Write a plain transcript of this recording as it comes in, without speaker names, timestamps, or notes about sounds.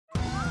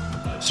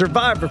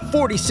Survivor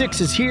 46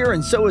 is here,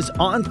 and so is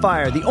On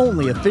Fire, the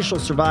only official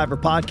Survivor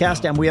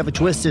podcast, and we have a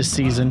twist this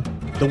season.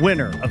 The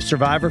winner of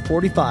Survivor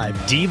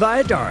 45, Dee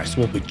Valladares,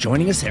 will be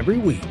joining us every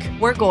week.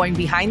 We're going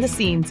behind the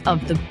scenes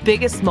of the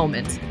biggest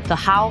moments, the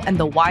how and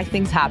the why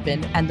things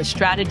happen, and the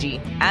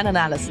strategy and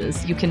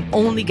analysis you can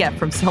only get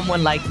from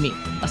someone like me,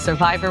 a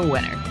Survivor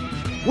winner.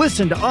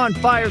 Listen to On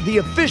Fire, the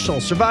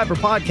official Survivor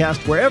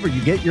podcast, wherever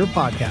you get your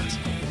podcasts.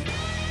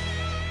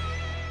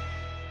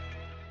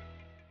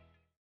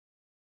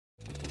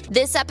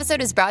 This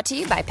episode is brought to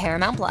you by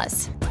Paramount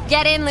Plus.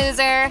 Get in,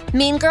 loser!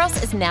 Mean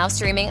Girls is now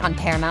streaming on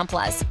Paramount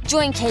Plus.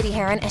 Join Katie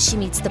Heron as she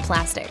meets the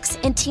plastics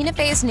in Tina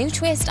Fey's new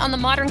twist on the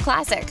modern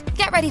classic.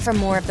 Get ready for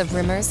more of the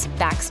rumors,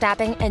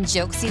 backstabbing, and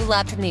jokes you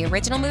loved from the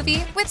original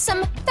movie with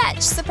some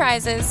fetch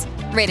surprises.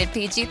 Rated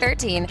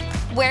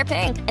PG-13. Wear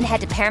pink and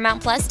head to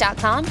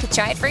ParamountPlus.com to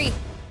try it free.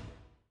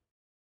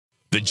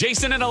 The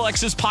Jason and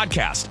Alexis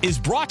podcast is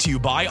brought to you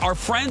by our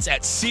friends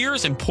at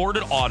Sears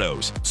Imported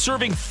Autos,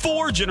 serving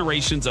 4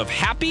 generations of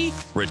happy,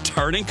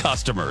 returning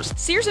customers.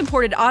 Sears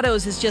Imported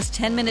Autos is just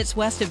 10 minutes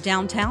west of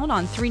downtown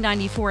on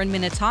 394 in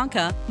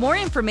Minnetonka. More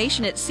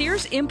information at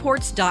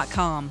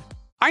SearsImports.com.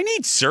 I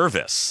need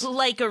service.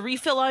 Like a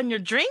refill on your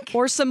drink?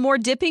 Or some more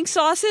dipping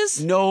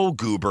sauces? No,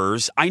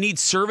 goobers. I need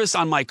service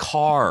on my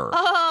car.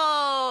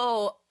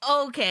 Oh,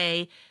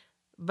 okay.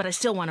 But I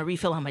still want a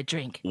refill on my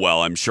drink.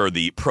 Well, I'm sure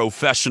the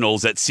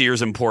professionals at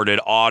Sears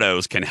Imported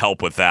Autos can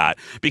help with that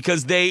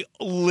because they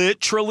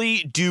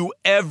literally do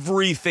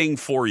everything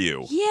for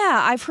you.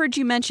 Yeah, I've heard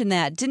you mention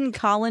that. Didn't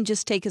Colin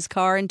just take his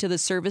car into the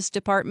service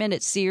department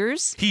at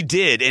Sears? He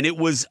did, and it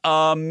was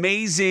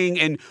amazing.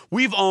 And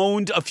we've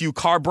owned a few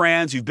car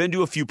brands. We've been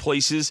to a few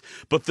places,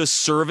 but the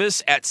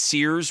service at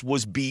Sears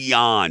was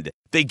beyond.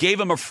 They gave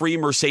him a free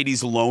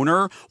Mercedes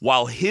loaner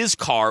while his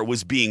car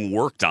was being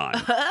worked on.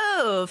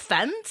 Oh,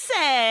 fancy.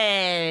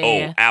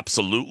 Oh,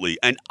 absolutely.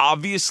 And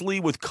obviously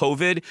with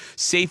COVID,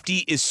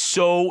 safety is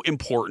so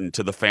important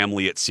to the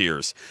family at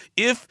Sears.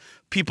 If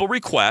people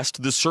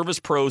request, the service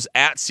pros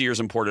at Sears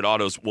Imported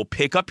Autos will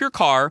pick up your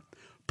car,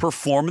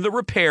 perform the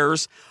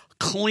repairs,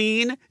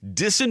 clean,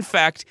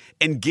 disinfect,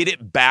 and get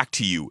it back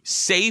to you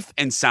safe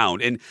and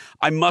sound. And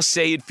I must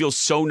say it feels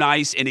so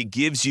nice and it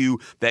gives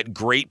you that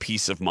great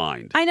peace of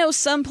mind. I know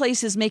some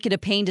places make it a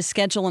pain to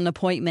schedule an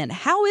appointment.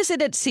 How is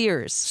it at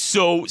Sears?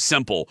 So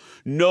simple.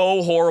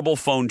 No horrible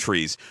phone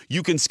trees.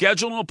 You can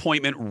schedule an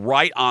appointment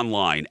right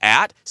online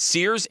at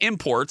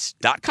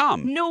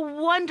SearsImports.com. No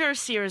wonder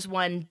Sears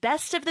won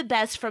Best of the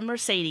Best from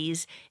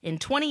Mercedes in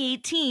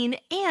 2018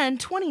 and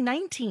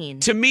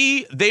 2019. To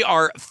me, they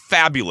are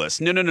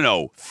fabulous. No.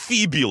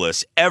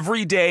 Fabulous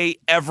every day,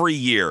 every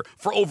year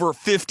for over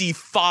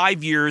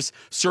 55 years,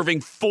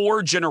 serving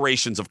 4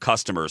 generations of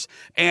customers.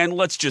 And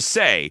let's just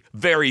say,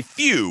 very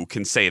few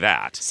can say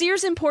that.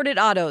 Sears Imported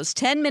Autos,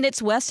 10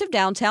 minutes west of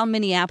downtown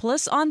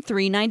Minneapolis on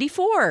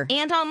 394.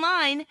 And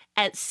online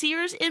at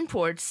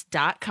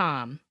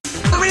SearsImports.com.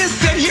 Want me to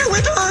sit here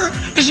with her?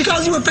 And she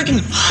calls you a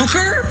freaking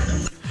hooker?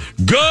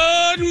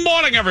 Good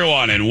morning,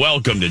 everyone, and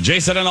welcome to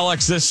Jason and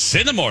Alexis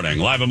in the Morning,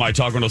 live on My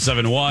Talk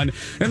 1071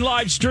 and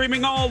live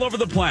streaming all over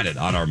the planet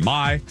on our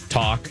My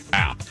Talk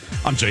app.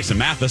 I'm Jason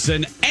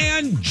Matheson,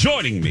 and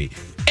joining me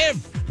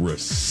every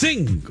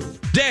single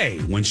day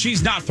when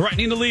she's not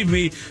threatening to leave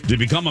me to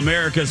become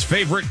America's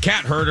favorite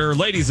cat herder,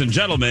 ladies and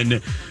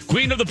gentlemen,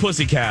 Queen of the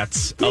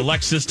Pussycats,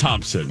 Alexis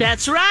Thompson.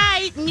 That's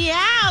right.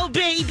 Meow,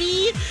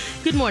 baby.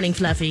 Good morning,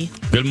 Fluffy.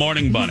 Good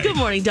morning, Bunny. Good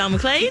morning, Don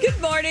McClain.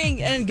 Good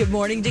morning, and good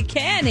morning to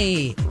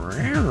Kenny.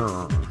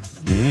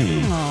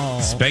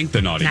 Spank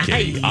the naughty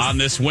kitty on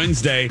this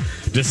Wednesday,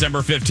 December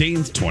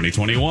 15th,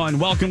 2021.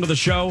 Welcome to the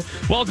show.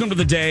 Welcome to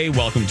the day.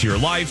 Welcome to your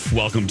life.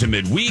 Welcome to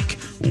midweek.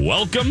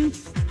 Welcome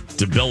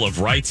to Bill of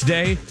Rights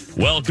Day.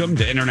 Welcome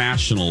to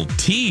International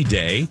Tea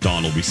Day.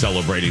 Dawn will be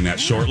celebrating that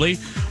shortly.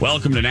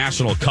 Welcome to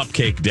National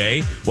Cupcake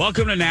Day.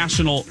 Welcome to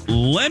National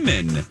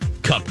Lemon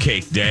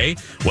Cupcake Day.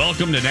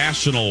 Welcome to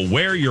National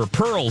Wear Your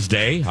Pearls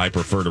Day. I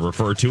prefer to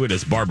refer to it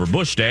as Barbara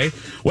Bush Day.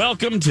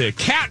 Welcome to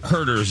Cat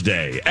Herders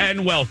Day.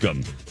 And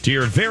welcome to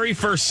your very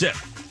first sip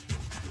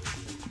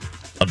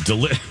of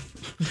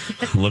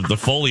the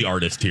Foley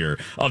artist here,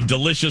 of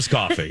delicious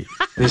coffee.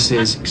 This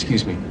is,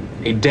 excuse me,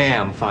 a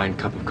damn fine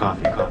cup of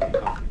coffee.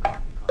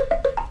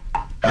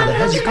 Holla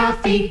has your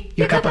coffee,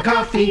 your cup of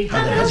coffee.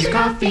 Holla has your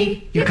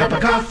coffee, your cup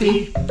of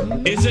coffee.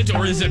 Is it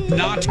or is it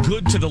not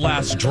good to the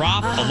last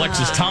drop?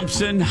 Alexis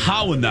Thompson,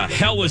 how in the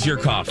hell is your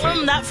coffee?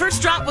 That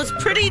first drop was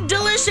pretty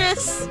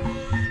delicious.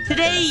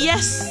 Today,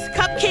 yes,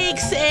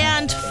 cupcakes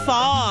and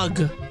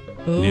fog.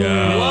 Ooh.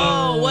 Yeah.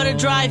 Whoa, what a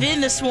drive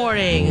in this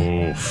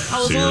morning. Oof,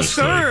 I was a little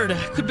scared.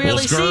 Could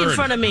barely see in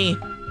front of me.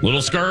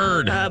 Little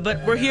scared.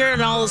 But we're here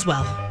and all is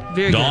well.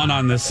 Very Dawn good.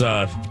 on this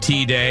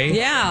tea day.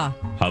 Yeah.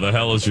 How the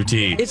hell is your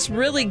tea? It's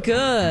really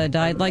good.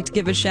 I'd like to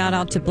give a shout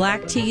out to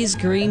black teas,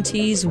 green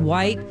teas,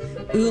 white,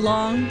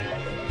 oolong,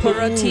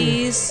 pura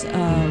teas,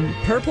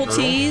 purple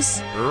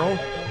teas. Earl?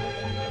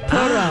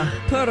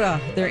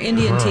 Pura. They're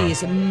Indian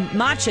teas.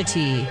 Matcha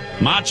tea.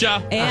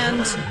 Matcha?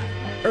 And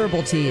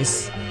herbal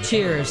teas.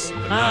 Cheers.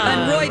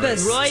 And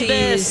Rooibos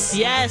teas.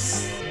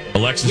 Yes.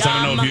 Alexis,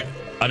 Yum.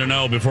 I don't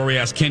know. Before we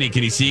ask Kenny,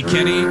 can you see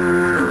Kenny?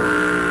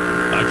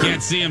 I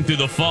can't see him through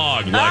the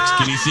fog. Lex,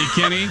 can you see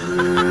Kenny?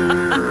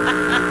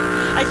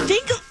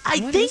 I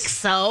think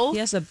so. He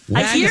has a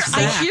I bag of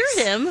sacks. hear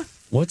him.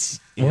 What is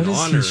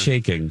he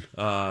shaking?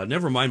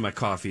 Never mind my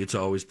coffee. It's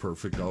always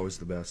perfect, always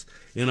the best.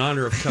 In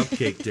honor of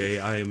Cupcake Day,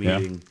 I am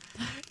eating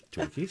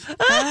turkeys.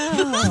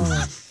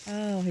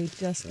 Oh, he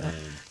just got...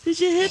 Did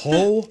you hit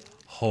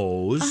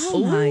Hos.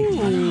 Oh, my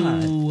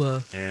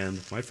God. And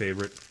my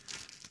favorite,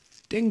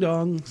 ding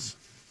dongs.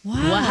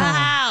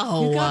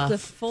 Wow. You got the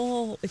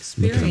full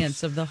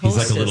experience of the He's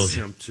hostess. like a little-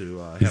 Attempt to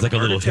He's have like a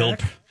little hill.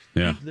 attack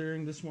Yeah,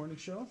 during this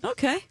morning's show.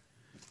 Okay.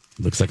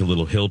 looks like a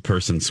little hill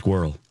person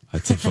squirrel.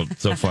 That's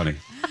so funny.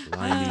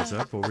 Line these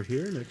up over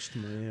here next to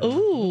my.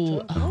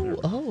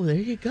 Oh, there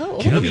you go.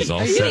 Kenny's all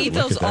Are you set. going to eat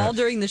Look those at that. all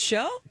during the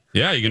show?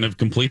 Yeah, you're going to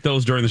complete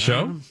those during the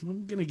show?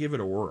 I'm gonna give it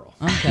a whirl.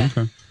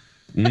 Okay.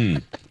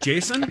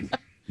 Jason,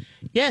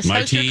 Yes, My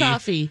how's your tea.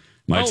 coffee?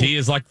 My tea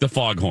is like the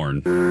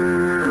foghorn.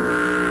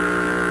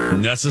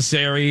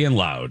 Necessary and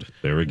loud.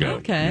 There we go.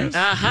 Okay. Yes,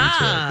 that's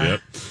right.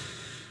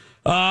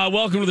 Yep.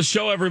 Welcome to the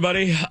show,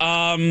 everybody.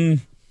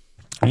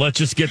 Let's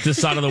just get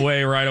this out of the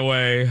way right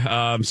away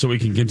so we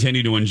can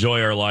continue to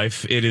enjoy our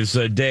life. It is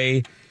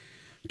day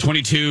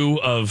 22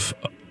 of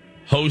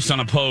Host on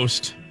a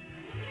Post.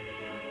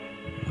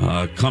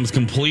 Comes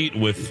complete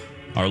with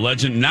our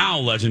now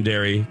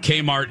legendary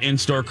Kmart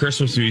in-store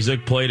Christmas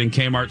music played in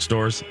Kmart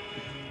stores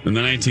in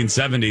the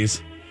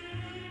 1970s.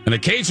 And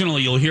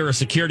occasionally you'll hear a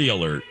security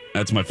alert.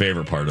 That's my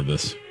favorite part of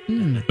this.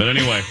 But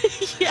anyway.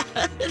 Yeah,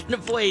 the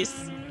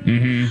voice.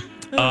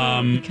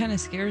 It kind of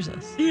scares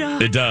us. Yeah.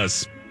 It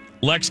does.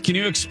 Lex, can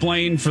you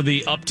explain for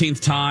the upteenth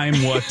time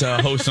what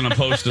Host on a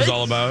Post is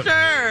all about?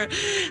 Sure.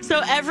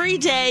 So every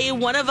day,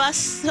 one of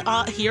us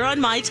here on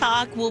My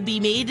Talk will be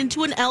made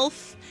into an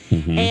elf.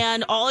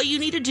 And all you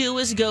need to do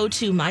is go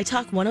to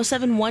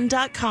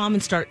mytalk1071.com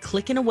and start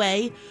clicking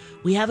away.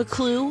 We have a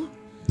clue.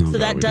 So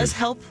that does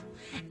help.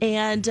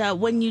 And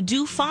when you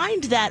do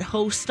find that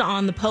host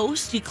on the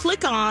post, you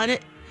click on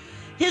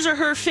his or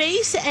her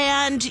face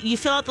and you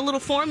fill out the little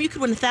form. You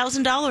could win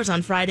 $1,000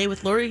 on Friday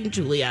with Lori and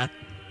Julia.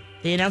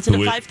 They announce it at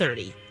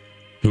 5:30.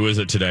 Who is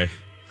it today?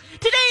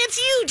 Today it's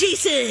you,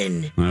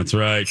 Jason. That's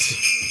right.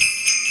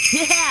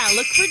 Yeah,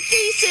 look for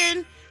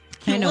Jason.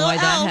 I know Little why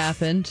that elf.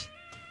 happened.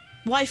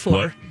 Why for?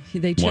 What?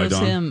 They Why, chose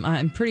Dawn? him.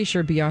 I'm pretty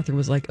sure B. Arthur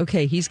was like,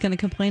 okay, he's going to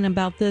complain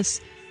about this.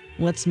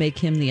 Let's make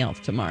him the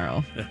elf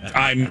tomorrow.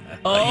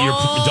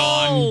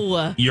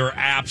 Dawn, you're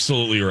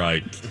absolutely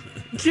right.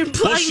 You're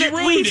implying she that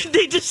ruined it.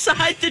 they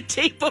decide the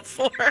day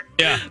before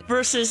Yeah.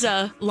 versus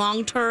a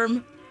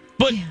long-term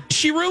But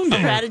she ruined it.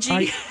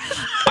 strategy.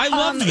 I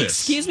love this.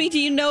 Excuse me, do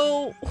you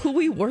know who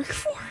we work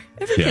for?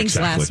 Everything's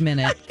exactly. last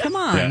minute. Come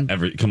on.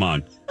 Yeah,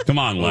 come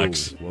on,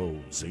 Lex. whoa,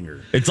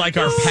 zinger. It's like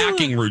our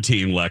packing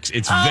routine, Lex.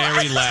 It's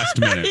very last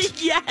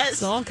minute. Yes.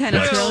 It's all kind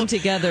of thrown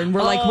together, and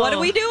we're like, what are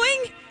we doing?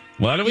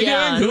 What are we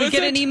Yeah. doing? Do Who we is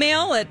get it? an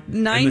email at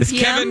 9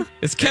 p.m.?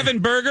 Is Kevin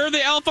Berger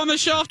the elf on the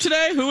shelf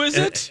today? Who is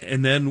it?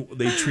 And then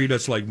they treat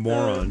us like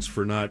morons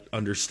for not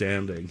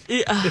understanding.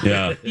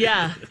 Yeah.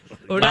 Yeah.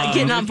 We're not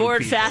getting on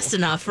board fast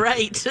enough,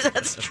 right?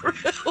 That's true.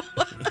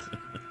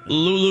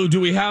 Lulu, do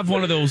we have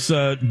one of those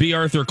B.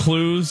 Arthur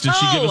clues? Did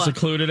she give us a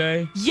clue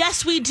today?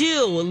 Yes, we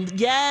do.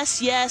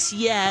 Yes.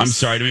 I'm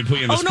sorry, let me put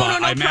you in the spot.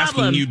 No I'm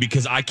problem. asking you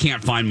because I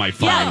can't find my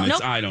phone. Yeah, It's,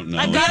 nope. I don't know.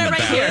 I've got It's it in the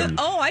right here. bathroom.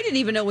 Oh, I didn't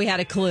even know we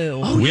had a clue.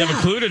 We have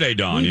a clue today,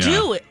 Dawn. We yeah.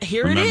 do.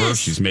 Here it Remember, is.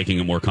 she's making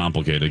it more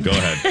complicated. Go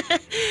ahead.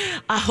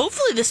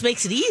 Hopefully this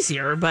makes it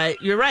easier, but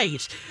you're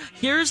right.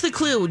 Here's the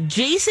clue.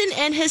 Jason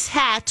and his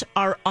hat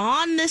are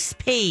on this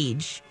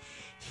page.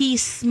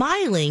 He's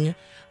smiling,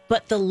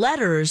 but the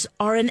letters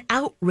are an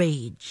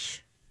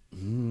outrage.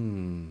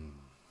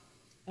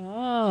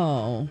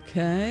 Oh,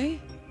 okay.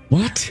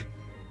 What?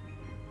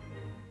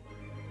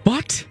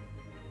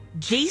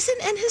 Jason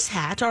and his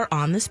hat are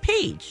on this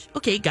page.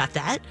 Okay, got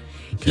that.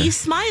 He's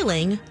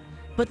smiling,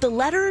 but the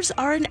letters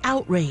are an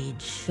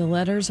outrage. The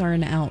letters are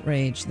an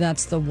outrage.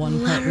 That's the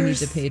one part we need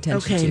to pay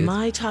attention okay, to.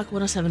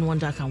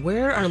 mytalk1071.com.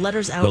 Where are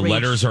letters outrage? The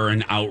letters are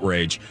an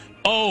outrage.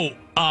 Oh,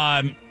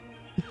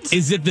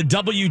 is it the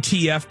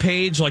WTF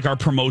page, like our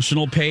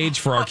promotional page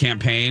for our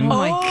campaign? Oh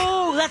my God.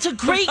 Oh, that's a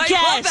great I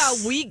guess. love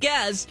how we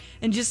guess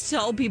and just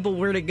tell people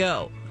where to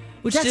go,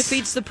 which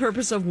defeats the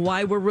purpose of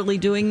why we're really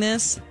doing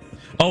this.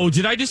 Oh,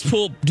 did I just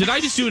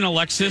do an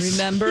Alexis?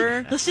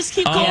 Remember? Let's just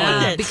keep going Yeah,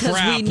 with it. because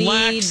crap, we need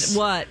Lex.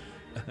 what?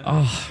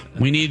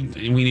 We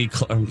need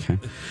okay.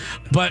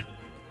 But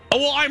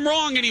well, I'm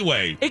wrong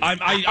anyway.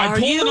 I Are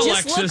pulled you? an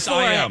Just look Alexis. for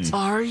I it. am.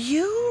 Are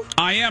you?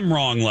 I am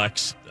wrong,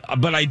 Lex.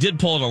 But I did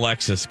pull an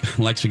Alexis.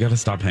 Lex, we got to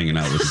stop hanging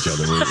out with each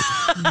other.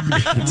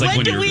 It's like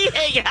When do you're- we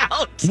hang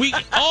out? We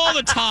all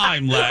the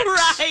time, Lex.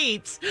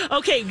 Right.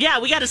 Okay, yeah,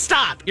 we got to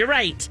stop. You're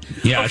right.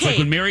 Yeah, it's Okay. like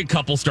when married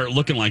couples start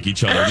looking like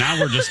each other.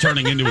 Now we're just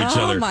turning into each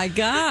Oh other. my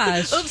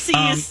gosh.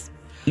 Oopsies.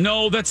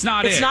 No, that's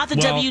not It's it. not the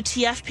Well,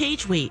 WTF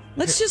page. Wait.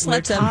 Let's just Where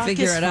let them talk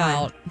figure is it fun.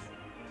 out.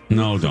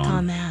 No, Click Dawn.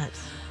 on that.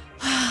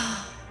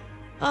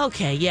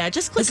 Okay, yeah,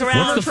 just click As a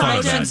around. What's the fun find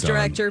of that, Finance it. Dawn?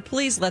 director,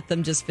 please let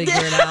them just figure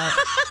it out.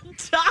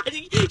 Don,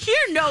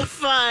 you're no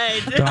fun.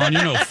 Dawn,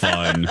 you're no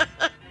fun.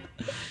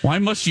 Why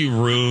must you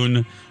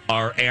ruin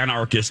our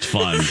anarchist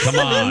fun? Come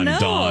on, No.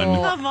 Dawn.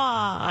 Come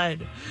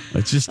on.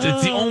 It's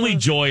the only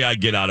joy I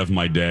get out of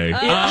my day.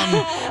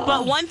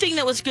 But one thing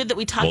that was good that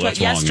we talked Well, about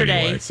that's wrong yesterday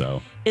anyway,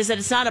 so. is that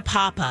it's not a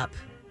pop-up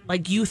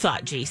like you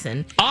thought,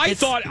 Jason. I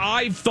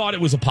thought it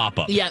was a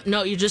pop-up. Yeah,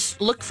 no, you just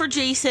look for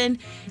Jason.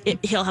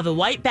 He'll have a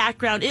white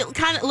background. It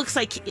kind of looks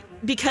like,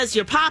 because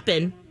you're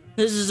popping,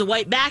 this is a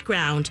white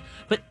background,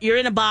 but you're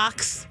in a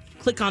box.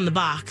 Click on the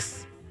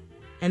box,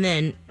 and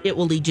then it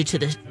will lead you to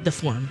the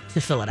form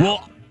to fill it out.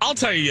 Well, I'll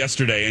tell you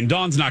yesterday, and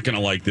Dawn's not going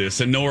to like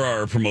this, and nor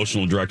are our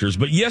promotional directors,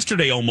 but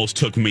yesterday almost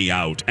took me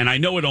out, and I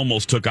know it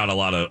almost took out a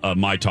lot of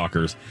my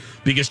talkers,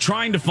 because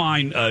trying to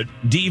find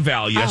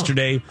D-Val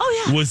yesterday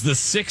was the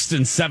 6th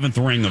and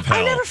 7th ring of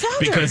hell. I never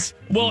found her.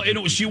 Well,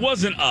 she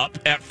wasn't up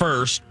at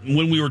first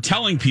when we were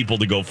telling people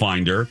to go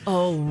find her.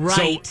 Oh,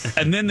 right. So,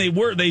 and then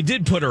they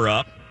did put her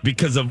up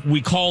because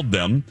we called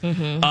them.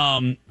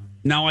 Mm-hmm.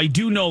 Now, I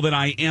do know that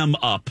I am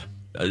up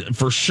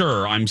for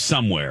sure. I'm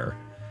somewhere,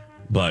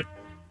 but...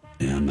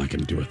 Yeah, I'm not going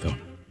to do it though.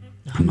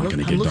 I'm not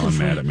going to get Dawn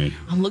mad at me.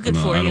 I'm looking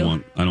for I you. don't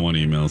want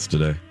emails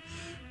today.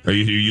 Are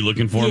you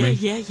looking for me?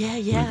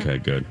 Yeah. Okay,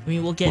 good. I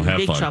mean, we'll get in have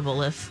big fun.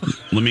 trouble if.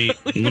 Let me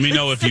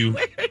know if you.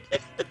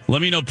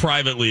 Let me know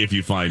privately if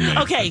you find me.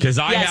 Okay, Because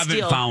I yes, haven't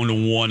deal.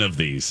 found one of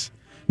these.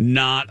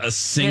 Not a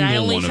single And I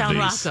only one found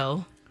of these.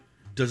 Rocco.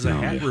 Does the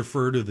hat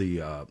refer to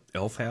the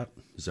elf hat?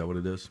 Is that what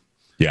it is?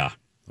 Yeah.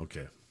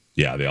 Okay.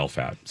 Yeah, the elf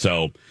hat.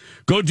 So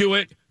go do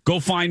it. Go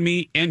find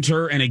me,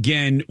 enter, and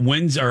again,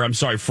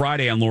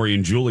 Friday on Lori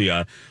and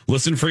Julia,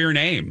 listen for your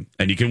name,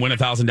 and you can win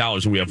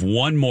 $1,000. And we have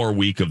one more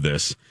week of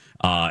this,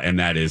 and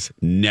that is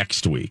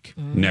next week.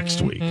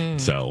 Next week.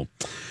 So,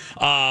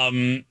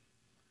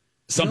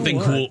 something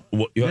You know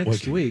cool.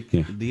 Next week,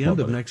 Yeah. the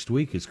end of next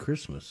week is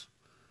Christmas.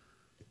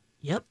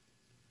 Yep.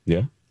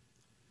 Yeah.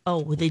 Oh,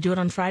 would they do it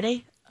on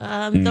Friday?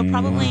 They'll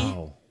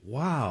probably.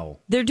 Wow.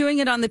 They're doing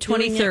it on the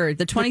 23rd.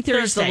 The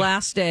 23rd is the Thursday.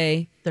 last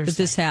day that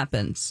Thursday. this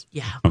happens.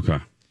 Yeah. Okay.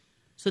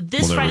 So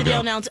this Well, there Friday we go. they'll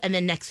announce, and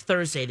then next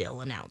Thursday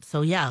they'll announce.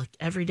 So yeah,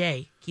 every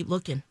day, keep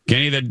looking.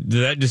 Kenny, did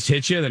that just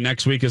hit you that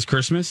next week is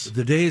Christmas?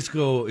 The days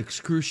go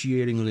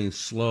excruciatingly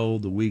slow.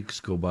 The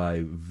weeks go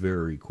by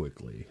very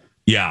quickly.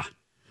 Yeah.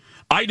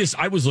 I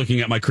was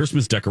looking at my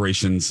Christmas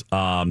decorations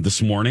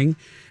this morning,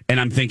 and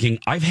I'm thinking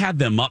I've had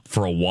them up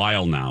for a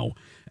while now,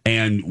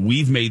 and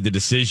we've made the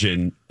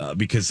decision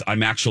because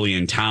I'm actually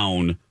in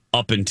town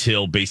up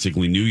until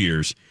basically New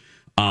Year's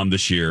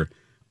this year.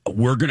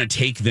 We're going to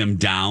take them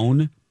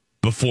down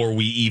before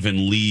we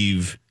even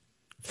leave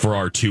for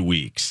our 2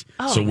 weeks.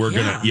 Oh, so we're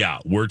yeah.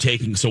 we're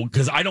taking,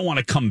 because I don't want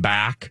to come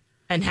back.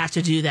 And have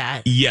to do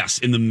that. Yes,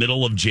 in the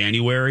middle of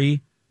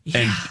January,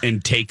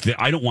 and take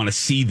I don't want to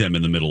see them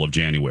in the middle of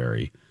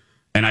January,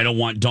 and I don't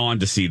want Dawn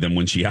to see them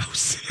when she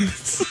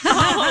houses.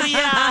 Oh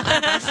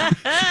yeah.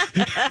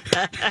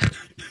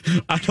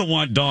 I don't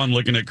want Dawn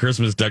looking at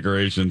Christmas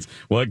decorations.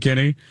 What,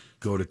 Kenny?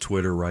 Go to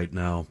Twitter right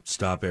now.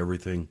 Stop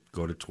everything.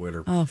 Go to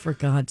Twitter. Oh, for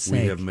God's We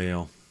sake. have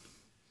mail.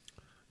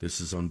 This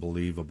is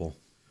unbelievable.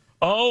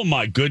 Oh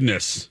my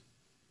goodness!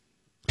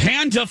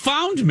 Panda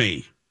found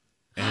me.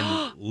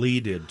 And Lee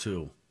did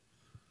too.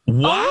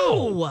 Wow.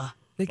 Oh.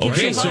 The kids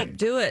Okay, will so- help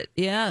do it.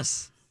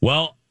 Yes.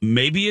 Well,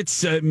 maybe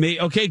it's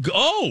okay.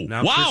 Oh,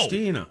 Now wow.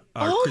 Christina.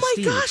 Oh my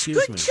Christine, gosh! excuse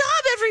Good me.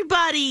 job,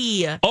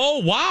 everybody. Oh,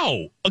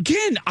 wow.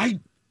 Again, I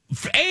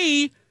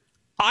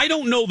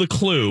don't know the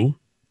clue.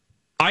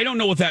 I don't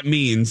know what that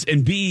means.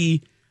 And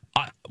B,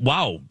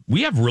 wow,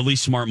 we have really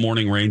smart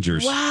morning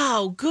rangers.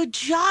 Wow! Good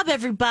job,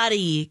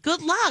 everybody.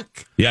 Good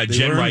luck. Yeah, They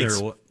Jen learned,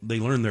 writes. they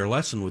learned their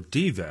lesson with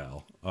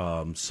D-Val,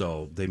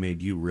 so they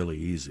made you really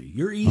easy.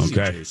 You're easy,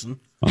 Okay. Jason.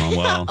 Oh,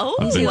 well, Oh.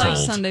 I've Easy been like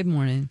told. Sunday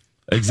morning.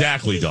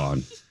 Exactly,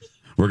 Dawn.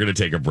 We're going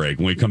to take a break.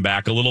 When we come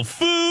back, a little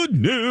food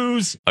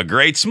news. A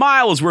great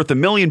smile is worth $1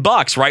 million,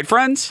 right,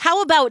 friends?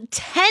 How about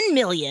 10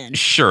 million?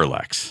 Sure,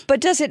 Lex.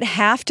 But does it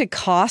have to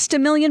cost $1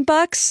 million?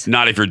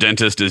 Not if your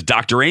dentist is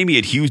Dr. Amy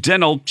at Hughes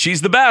Dental.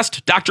 She's the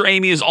best. Dr.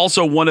 Amy is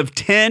also one of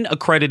 10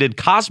 accredited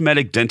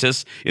cosmetic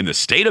dentists in the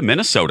state of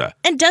Minnesota.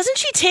 And doesn't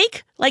she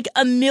take like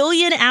 1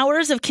 million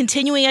hours of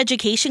continuing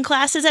education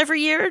classes every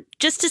year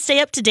just to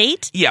stay up to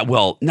date? Yeah,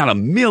 well, not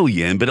 1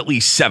 million, but at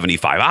least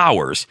 75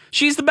 hours.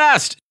 She's the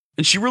best.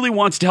 And she really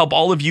wants to help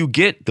all of you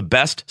get the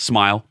best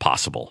smile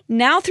possible.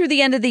 Now through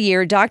the end of the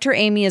year, Dr.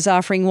 Amy is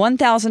offering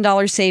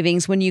 $1,000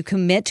 savings when you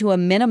commit to a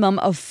minimum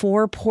of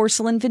 4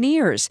 porcelain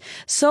veneers.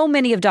 So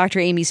many of Dr.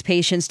 Amy's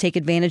patients take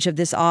advantage of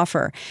this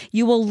offer.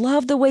 You will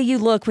love the way you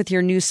look with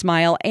your new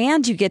smile,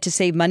 and you get to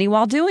save money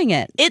while doing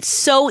it. It's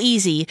so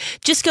easy.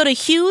 Just go to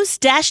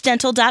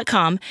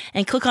hughes-dental.com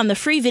and click on the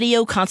free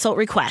video consult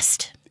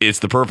request. It's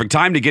the perfect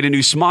time to get a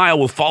new smile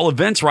with fall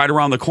events right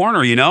around the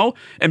corner, you know?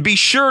 And be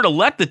sure to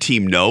let the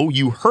team know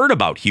you heard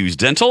about Hughes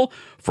Dental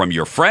from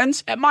your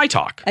friends at My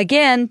Talk.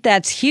 Again,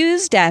 that's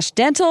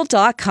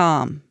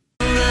hughes-dental.com.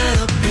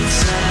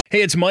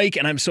 Hey, it's Mike,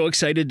 and I'm so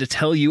excited to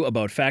tell you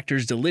about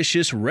Factor's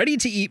delicious,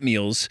 ready-to-eat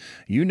meals.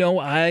 You know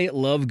I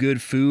love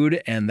good food,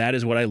 and that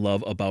is what I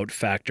love about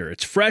Factor.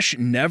 It's fresh,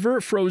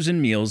 never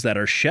frozen meals that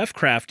are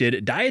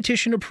chef-crafted,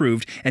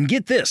 dietitian-approved, and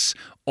get this,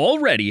 all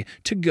ready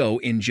to go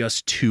in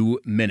just 2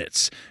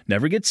 minutes.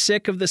 Never get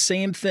sick of the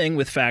same thing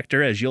with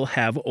Factor, as you'll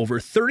have over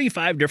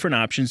 35 different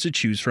options to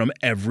choose from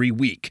every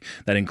week.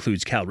 That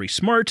includes Calorie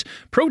Smart,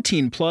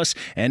 Protein Plus,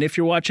 and if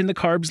you're watching the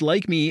carbs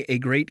like me, a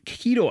great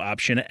keto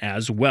option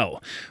as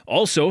well.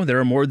 Also, there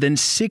are more than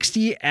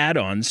 60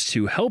 add-ons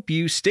to help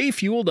you stay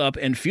fueled up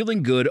and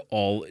feeling good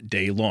all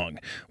day long.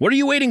 What are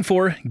you waiting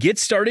for? Get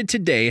started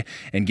today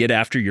and get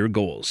after your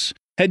goals.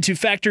 Head to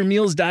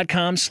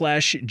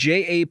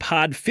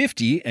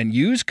factormeals.com/JAPOD50 and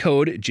use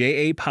code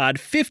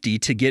JAPOD50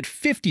 to get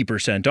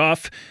 50%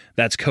 off.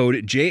 That's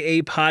code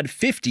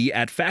JAPOD50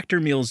 at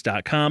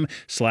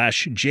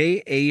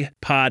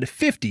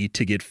factormeals.com/JAPOD50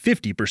 to get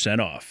 50%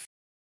 off.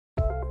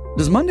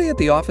 Does Monday at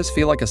the office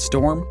feel like a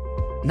storm?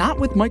 Not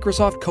with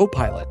Microsoft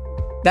Copilot.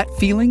 That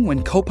feeling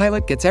when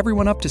Copilot gets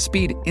everyone up to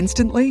speed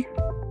instantly?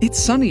 It's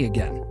sunny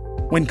again.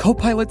 When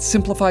Copilot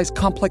simplifies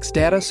complex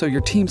data so your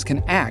teams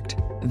can act,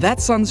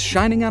 that sun's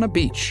shining on a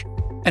beach.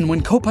 And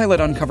when Copilot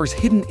uncovers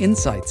hidden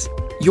insights,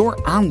 you're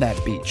on that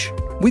beach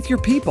with your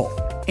people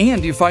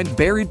and you find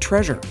buried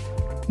treasure.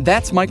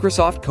 That's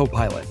Microsoft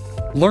Copilot.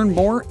 Learn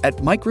more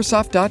at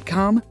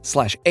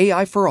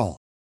Microsoft.com/AI for all.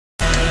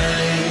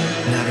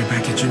 나를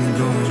밝혀주는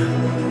건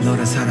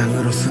너란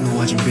사랑으로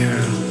수놓아진 별.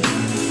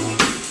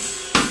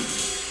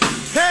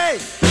 Hey,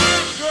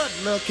 good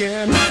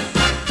looking.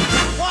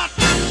 What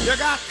you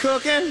got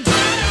cooking?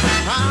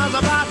 How's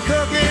about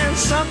cooking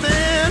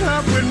something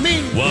up with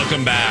me?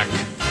 Welcome back.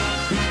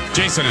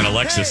 Jason and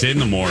Alexis in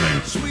the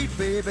morning.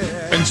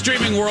 And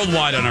streaming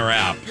worldwide on our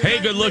app. Hey,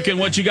 good looking,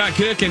 what you got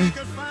cooking?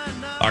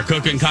 Our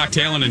cooking,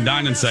 cocktailing, and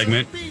dining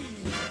segment.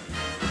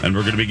 And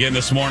we're going to begin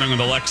this morning with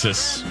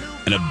Alexis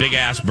and a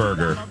big-ass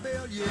burger.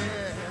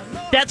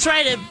 That's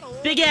right, a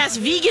big-ass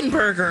vegan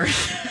burger.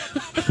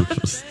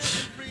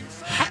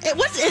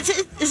 Is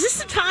this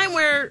the time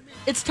where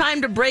it's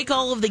time to break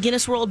all of the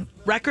Guinness World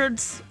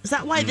Records? Is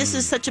that why this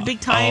is such a big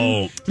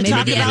time to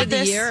talk about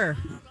this? Year.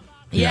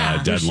 Yeah, we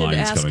should deadline's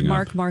ask coming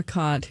Mark up.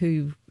 Marcotte,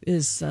 who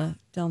is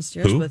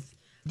downstairs Who? with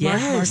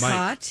Yes. Mark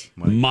Marcotte.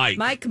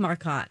 Mike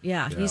Marcotte,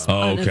 yeah. He's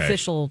Oh, an okay.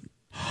 official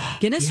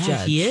Guinness Yeah,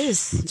 judge. he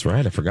is. That's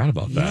right, I forgot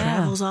about that.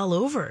 Travels all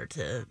over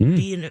to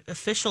be an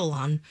official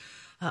on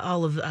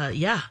all of,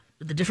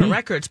 the different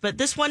records. But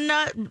this one,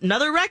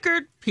 another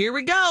record. Here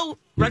we go.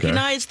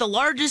 Recognize the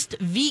largest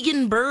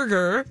vegan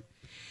burger.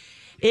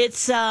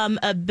 It's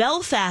a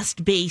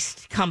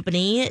Belfast-based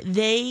company.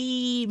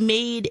 They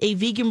made a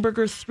vegan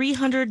burger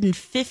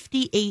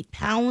 358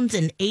 pounds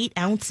and 8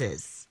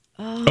 ounces.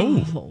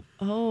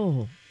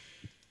 Oh.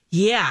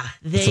 Yeah.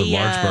 It's a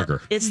large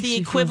burger. It's the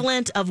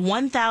equivalent of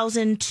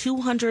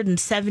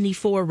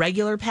 1,274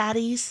 regular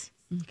patties.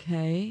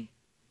 Okay.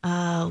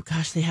 Oh,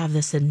 gosh, they have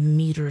this in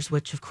meters,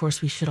 which, of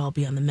course, we should all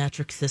be on the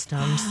metric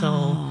system.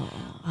 So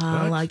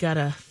I got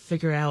to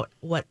figure out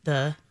what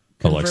the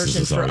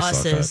conversion for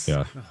us is.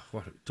 Yeah.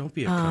 Don't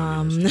be a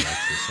communist.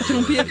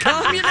 Don't be a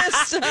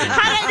communist. How did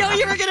I know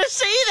you were going to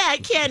say that,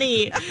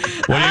 Kenny?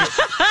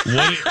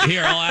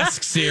 Here, I'll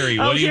ask Siri.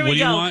 What do you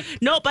want?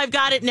 Nope, I've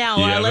got it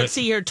now. Let's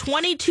see here.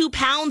 22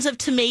 pounds of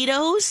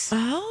tomatoes.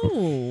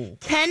 Oh.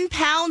 10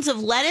 pounds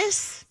of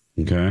lettuce.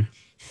 Okay.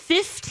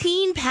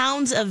 15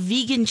 pounds of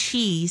vegan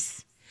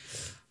cheese,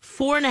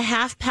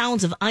 4.5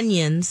 pounds of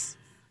onions,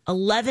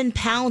 11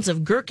 pounds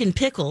of gherkin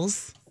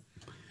pickles,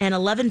 and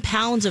 11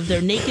 pounds of their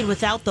naked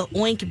without the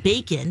oink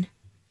bacon.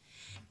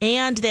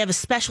 And they have a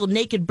special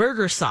naked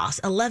burger sauce,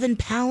 11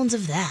 pounds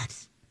of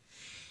that.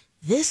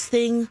 This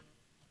thing,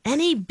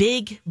 any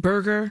big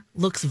burger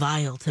looks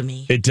vile to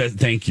me. It does.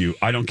 Thank you.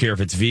 I don't care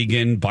if it's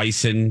vegan,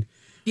 bison,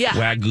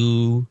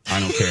 Wagyu. I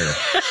don't care.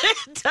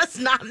 It does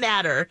not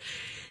matter.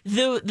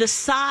 The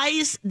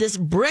size, this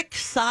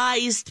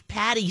brick-sized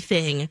patty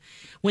thing,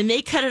 when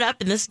they cut it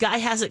up and this guy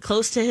has it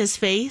close to his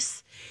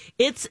face,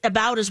 it's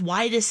about as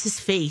wide as his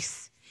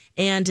face,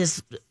 and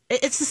it's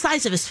the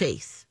size of his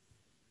face.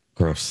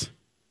 Gross.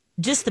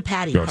 Just the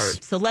patty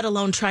part, so let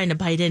alone trying to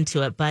bite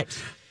into it. But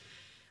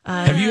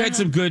have you had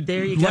some good?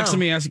 There you Lex, go. let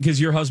me ask, because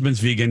your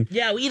husband's vegan.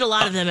 Yeah, we eat a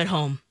lot of them at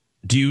home.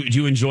 Do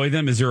you enjoy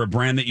them? Is there a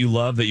brand that you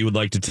love that you would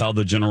like to tell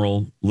the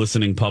general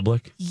listening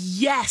public?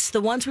 Yes,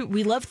 the ones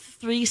we love,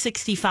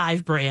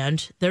 365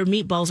 brand. Their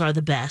meatballs are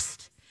the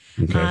best.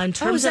 Okay. In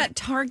terms is that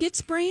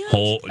Target's brand?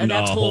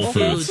 That's Whole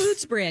Foods. Whole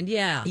Foods brand,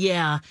 yeah.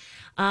 Yeah.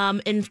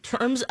 In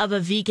terms of a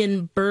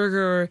vegan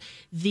burger,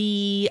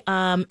 the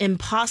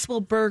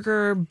Impossible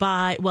Burger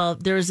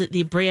there's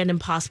the brand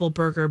Impossible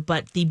Burger,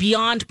 but the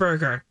Beyond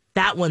Burger,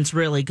 that one's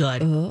really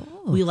good. Oh.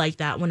 We like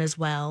that one as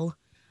well.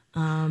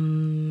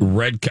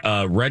 Red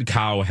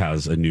Cow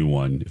has a new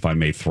one, if I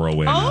may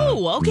throw in.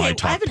 Okay. My I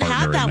top haven't partner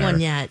had that in one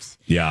there. yet.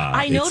 Yeah.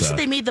 I noticed that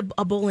they made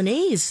a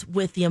bolognese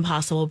with the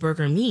Impossible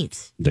Burger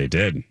meat. They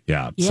did.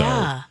 Yeah.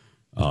 Yeah.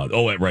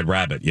 At Red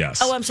Rabbit, yes.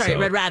 Oh, I'm sorry,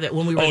 Red Rabbit.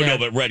 When we were there. No,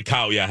 but Red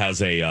Cow,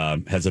 has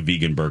a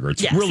vegan burger.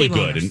 It's Yeah, really same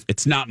good, owners. and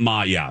it's not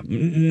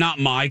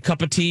my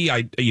cup of tea.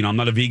 I'm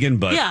not a vegan,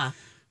 but Yeah.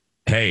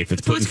 hey, if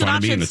it's put in it's good front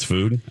of me and options. it's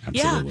food,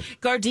 absolutely. Yeah,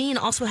 Gardein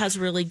also has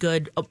really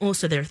good.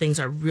 Most of their things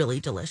are really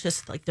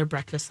delicious, like their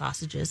breakfast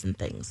sausages and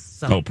things.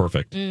 So. Oh,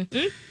 perfect.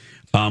 Mhm.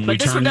 But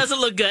this one doesn't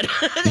look good.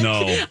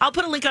 No. I'll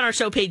put a link on our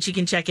show page. You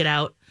can check it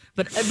out.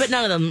 But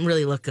none of them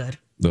really look good.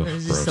 Ugh,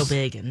 It's just so gross.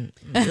 big and.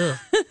 Ugh.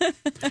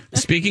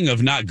 Speaking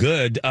of not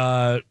good,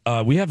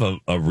 we have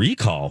a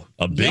recall,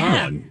 a big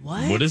one.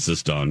 What is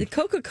this, Dawn? The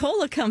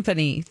Coca-Cola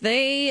Company,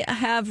 they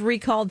have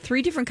recalled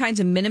 3 different kinds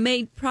of Minute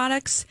Maid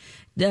products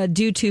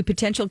due to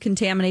potential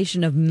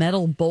contamination of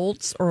metal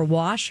bolts or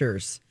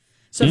washers.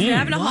 So if you're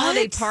having a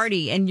holiday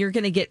party and you're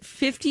going to get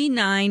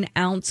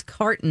 59-ounce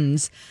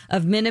cartons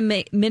of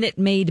Minute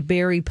Maid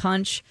Berry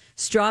Punch,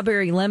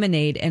 Strawberry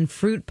Lemonade, and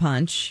Fruit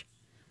Punch,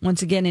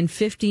 once again in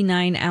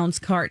 59-ounce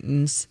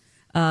cartons,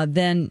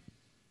 then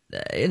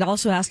it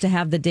also has to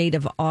have the date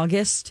of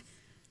August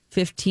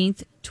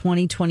 15th,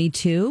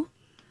 2022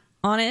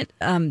 on it.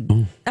 I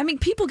mean,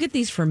 people get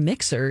these for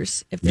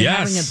mixers if they're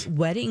having a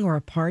wedding or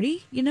a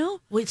party,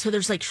 Wait, so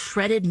there's like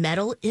shredded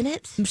metal in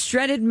it?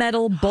 Shredded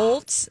metal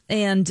bolts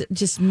and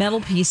just metal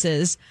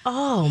pieces.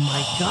 Oh,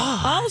 my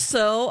God.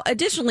 Also,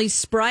 additionally,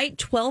 Sprite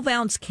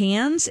 12-ounce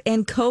cans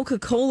and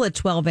Coca-Cola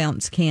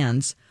 12-ounce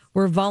cans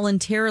were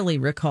voluntarily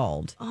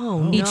recalled.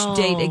 Oh, Each no.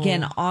 date,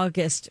 again,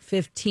 August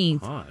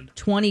 15th,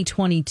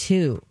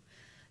 2022.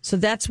 So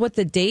that's what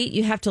the date.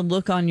 You have to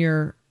look on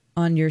your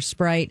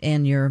Sprite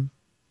and your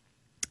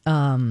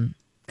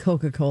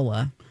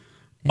Coca-Cola.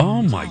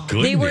 Oh, my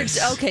goodness. They were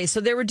so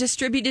they were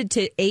distributed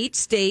to 8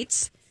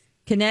 states: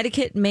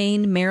 Connecticut,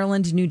 Maine,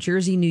 Maryland, New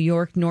Jersey, New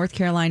York, North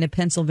Carolina,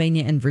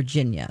 Pennsylvania, and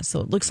Virginia. So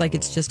it looks like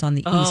it's just on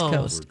the East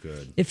Coast.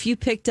 If you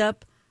picked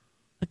up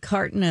a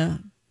carton of,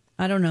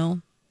 I don't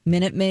know,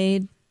 Minute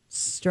Maid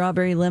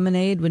strawberry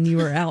lemonade when you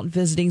were out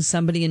visiting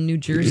somebody in New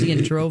Jersey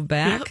and drove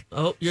back,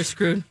 Oh, you're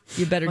screwed.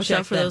 you better Watch check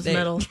out for that those date.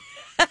 metal.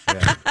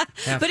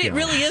 But it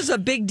really is a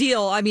big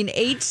deal. I mean,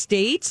 8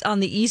 states on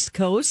the East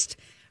Coast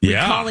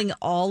recalling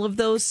all of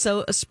those.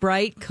 So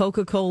Sprite,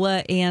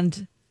 Coca-Cola,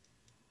 and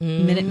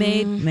Minute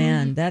Maid.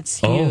 Man, that's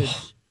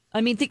huge.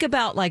 I mean, think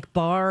about like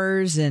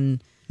bars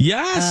and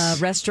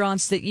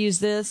restaurants that use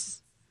this.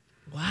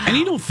 Wow. And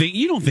you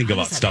don't think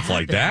about stuff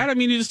like that. I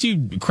mean, you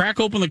crack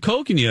open the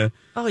Coke and you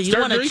You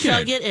start want to drinking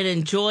chug it and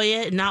enjoy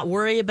it and not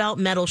worry about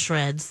metal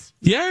shreds.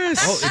 Yes.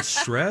 Oh,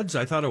 it's shreds?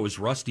 I thought it was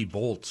rusty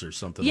bolts or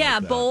something like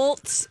that.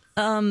 Bolts.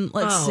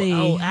 Let's see.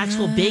 Oh,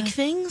 actual big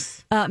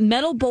things?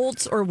 Metal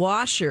bolts or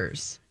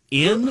washers.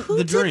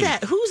 Who did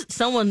that?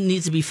 Someone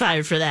needs to be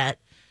fired for that.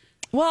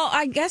 Well,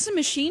 I guess a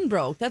machine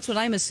broke. That's what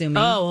I'm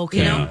assuming. Oh, okay.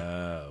 You know?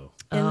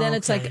 And then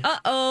it's like,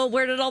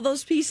 where did all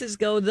those pieces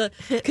go? The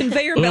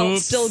conveyor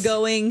belt's still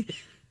going.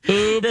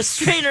 The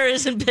strainer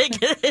isn't big.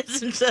 It's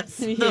just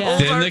the whole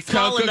Then part the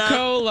falling up.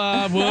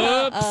 Coca-Cola.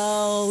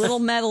 Whoops. Little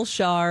metal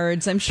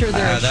shards. I'm sure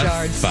there are that's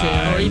shards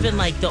fine. Or even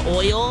like the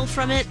oil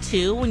from it,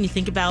 too, when you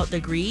think about the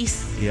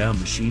grease. Yeah,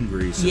 machine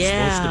grease.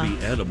 Yeah. It's supposed to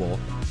be edible.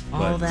 All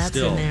but that's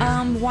still. in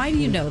there. Why do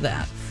you know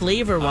that?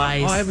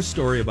 Flavor-wise. I have a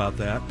story about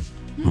that.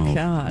 Oh,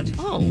 God.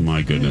 Oh,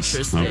 my goodness.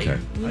 interesting. Okay.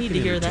 We I need can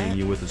to hear entertain that.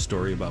 you with a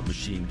story about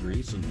machine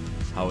grease and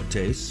how it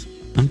tastes.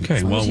 Okay.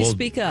 As long Well, as you we'll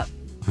speak up.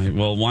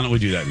 Well, why don't we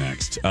do that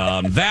next?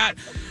 That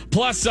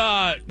plus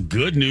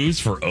good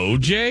news for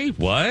OJ.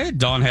 What?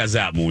 Dawn has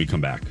that when we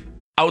come back.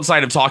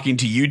 Outside of talking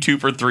to you two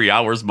for 3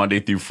 hours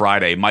Monday through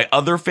Friday, my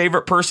other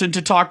favorite person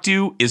to talk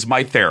to is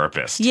my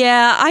therapist.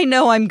 Yeah, I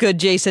know I'm good,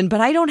 Jason,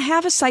 but I don't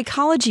have a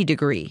psychology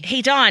degree.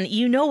 Hey, Dawn,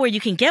 you know where you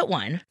can get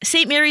one.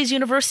 St. Mary's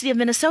University of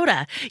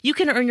Minnesota. You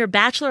can earn your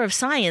Bachelor of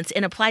Science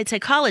in Applied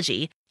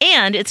Psychology,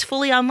 and it's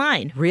fully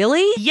online.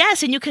 Really?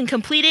 Yes, and you can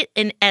complete it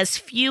in as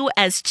few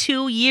as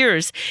 2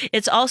 years.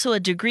 It's also a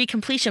degree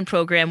completion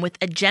program with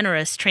a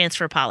generous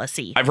transfer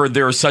policy. I've heard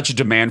there is such a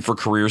demand for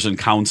careers in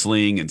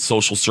counseling and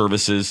social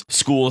services,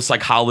 school of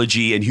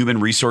psychology, and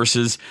human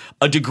resources.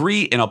 A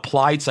degree in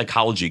applied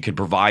psychology could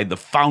provide the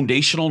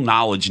foundational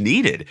knowledge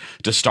needed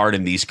to start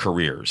in these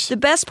careers. The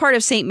best part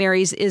of St.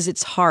 Mary's is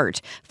its heart.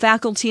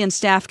 Faculty and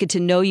staff get to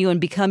know you and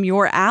become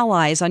your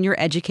allies on your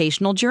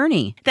educational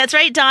journey. That's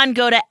right, Dawn.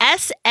 Go to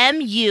smumn.edu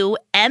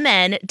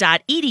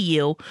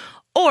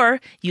or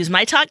use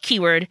my talk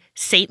keyword,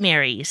 St.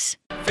 Mary's.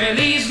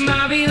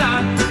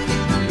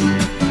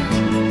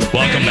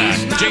 Welcome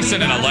back.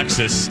 Jason and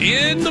Alexis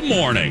in the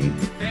morning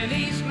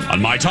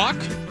on My Talk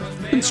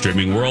and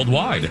streaming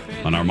worldwide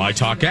on our My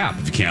Talk app.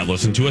 If you can't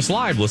listen to us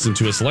live, listen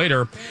to us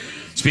later.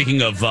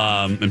 Speaking of,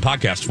 in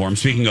podcast form,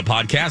 speaking of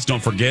podcasts,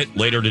 don't forget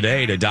later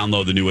today to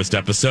download the newest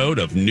episode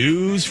of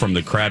News from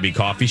the Krabby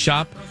Coffee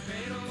Shop,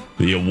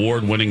 the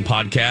award-winning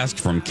podcast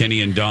from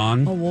Kenny and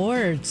Dawn.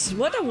 Awards.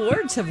 What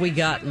awards have we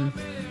gotten?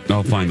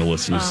 I'll find the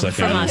list in a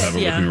second. I from don't us, have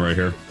it yeah. with me right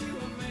here.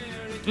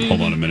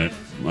 Hold on a minute.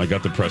 I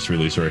got the press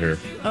release right here.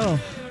 Oh.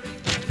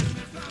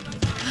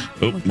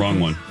 Oh, wrong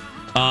one.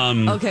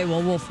 Okay,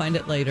 well, we'll find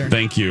it later.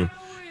 Thank you.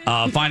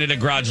 Find it at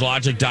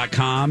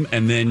garagelogic.com.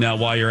 And then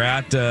while you're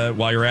at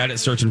it,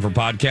 searching for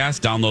podcasts,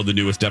 download the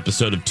newest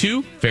episode of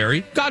Two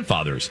Fairy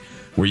Godfathers,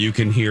 where you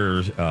can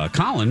hear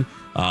Colin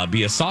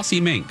be a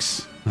saucy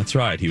minx. That's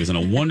right. He was in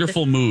a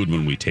wonderful mood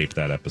when we taped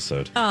that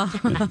episode.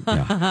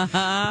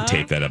 Yeah.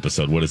 Taped that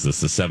episode. What is this,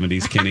 the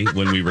 70s, Kenny?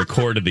 When we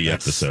recorded the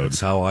episode.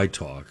 That's how I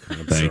talk.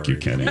 Thank you,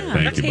 Kenny.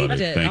 Thank you,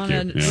 buddy.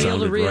 Thank you.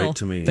 Sounded right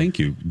to me. Thank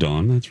you,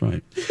 Dawn. That's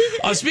right.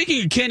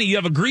 Speaking of Kenny, you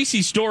have a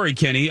greasy story,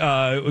 Kenny.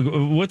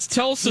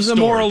 Tell us the story,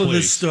 moral please. of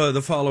this,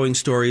 the following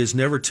story is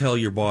never tell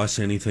your boss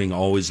anything,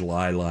 always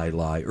lie.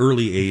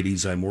 Early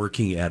 80s, I'm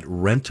working at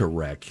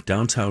Rent-A-Wreck,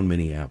 downtown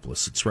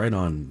Minneapolis. It's right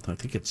on, I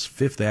think it's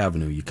 5th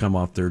Avenue. You come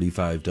off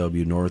 35W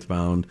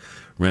northbound,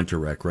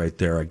 Rent-A-Wreck right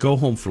there. I go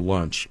home for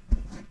lunch,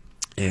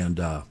 and,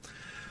 I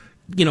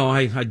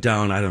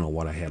down, I don't know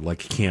what I had,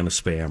 like a can of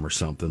Spam or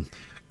something.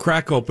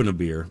 Crack open a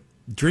beer,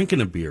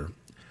 drinking a beer,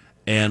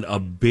 and a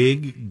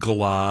big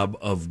glob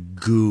of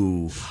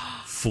goo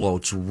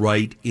floats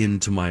right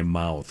into my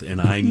mouth.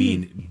 And I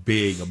mean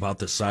big, about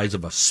the size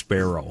of a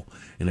sparrow.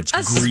 And it's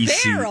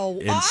greasy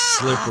and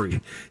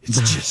slippery. It's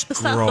just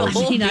gross.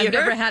 I've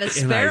never had a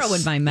sparrow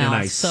in my mouth. And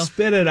I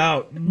spit it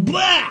out.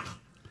 Blah!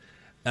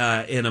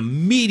 And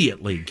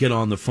immediately get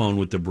on the phone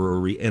with the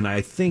brewery. And I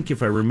think,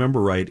 if I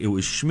remember right, it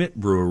was Schmidt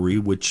Brewery,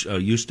 which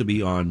used to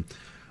be on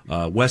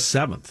West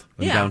 7th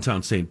in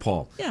downtown St.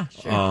 Paul. Yeah,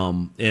 sure.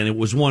 And it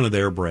was one of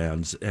their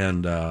brands.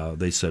 And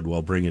they said,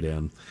 well, bring it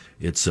in.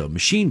 It's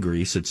machine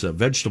grease. It's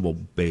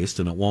vegetable-based,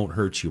 and it won't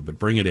hurt you, but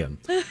bring it in.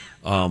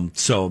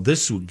 So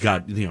this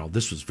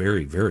this was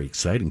very, very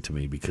exciting to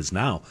me, because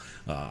now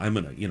I'm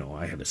going to,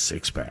 I had a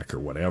six-pack or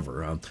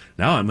whatever.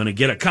 Now I'm going to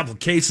get a couple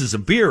cases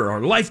of beer, or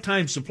a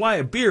lifetime supply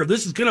of beer.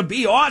 This is going to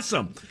be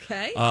awesome.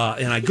 Okay.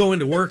 And I go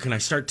into work, and I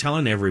start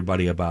telling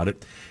everybody about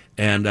it.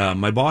 And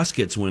my boss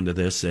gets wind of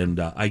this, and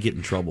I get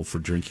in trouble for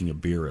drinking a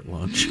beer at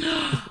lunch.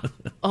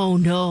 Oh,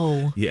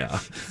 no. Yeah.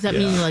 Does that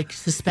mean you're,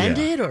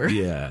 suspended? Yeah. Or?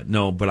 Yeah.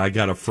 No, but I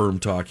got a firm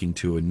talking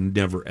to, and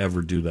never,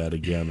 ever do that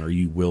again, or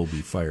you will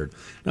be fired.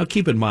 Now,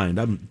 keep in mind,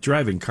 I'm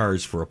driving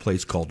cars for a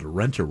place called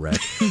Rent-A-Wreck,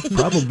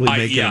 probably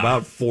making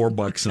about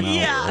 $4 an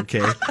hour,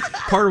 okay?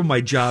 Part of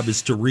my job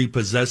is to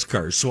repossess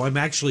cars, so I'm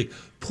actually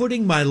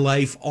putting my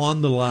life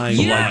on the line.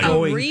 You're a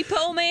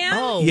repo man?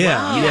 Oh, yeah,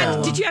 wow.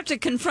 yeah. Did you have to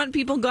confront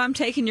people and go, I'm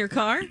taking your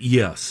car?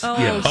 Yes. Oh,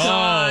 yes.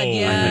 God,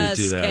 yes, I had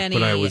to do that, Kenny.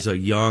 but I was a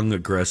young,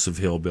 aggressive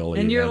hillbilly.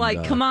 And you're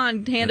like, come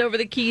on, hand over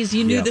the keys.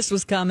 You knew this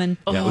was coming.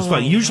 Yeah, it was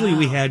fun. Usually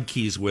we had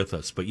keys with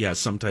us, but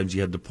sometimes you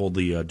had to pull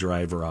the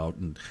driver out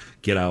and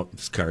get out.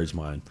 This car's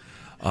mine.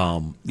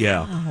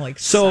 Yeah. Oh,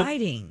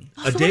 exciting.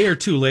 So a day or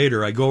two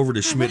later, I go over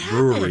to Schmidt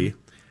Brewery.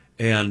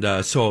 And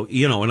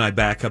and I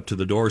back up to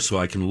the door so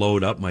I can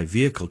load up my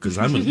vehicle, because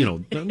I'm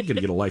going to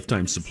get a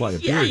lifetime supply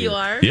of beer. Yeah, you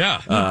are.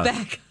 Yeah.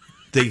 Back.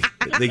 They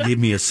gave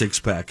me a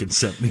 6-pack and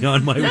sent me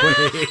on my way.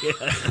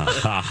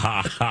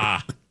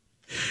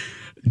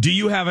 Do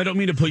you have, I don't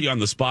mean to put you on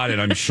the spot,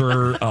 and I'm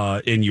sure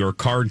in your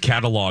card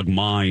catalog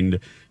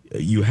mind,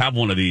 you have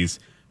one of these.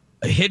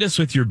 Hit us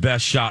with your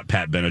best shot,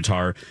 Pat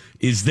Benatar.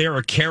 Is there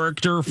a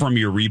character from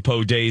your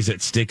repo days that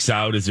sticks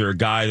out? Is there a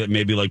guy that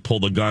maybe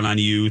pulled a gun on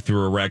you,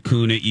 threw a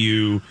raccoon at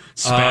you,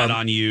 spat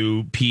on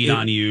you, peed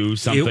on you,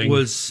 something?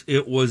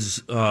 It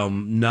was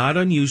not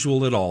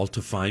unusual at all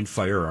to find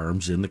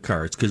firearms in the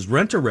cars, because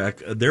Rent-A-Wreck,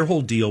 their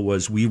whole deal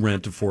was we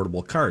rent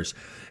affordable cars.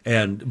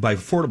 And by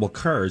affordable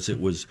cars,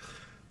 it was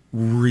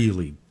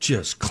really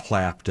just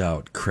clapped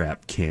out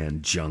crap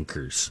can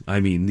junkers.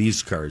 I mean,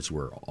 these cars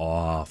were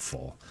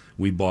awful.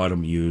 We bought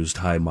them used,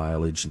 high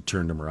mileage, and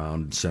turned them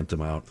around and sent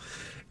them out.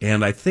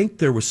 And I think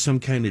there was some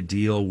kind of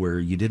deal where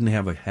you didn't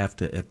have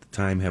to at the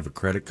time have a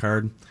credit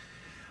card.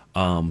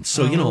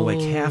 So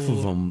half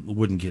of them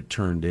wouldn't get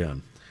turned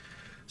in.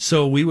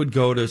 So we would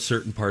go to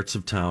certain parts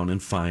of town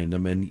and find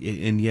them, and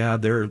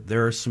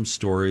there are some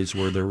stories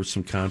where there was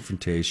some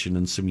confrontation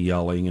and some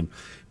yelling and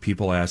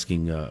people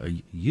asking, "Are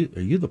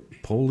you the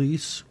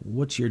police?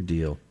 What's your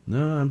deal?"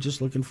 "No, I'm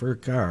just looking for a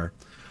car."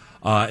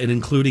 And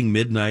including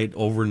midnight,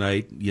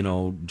 overnight,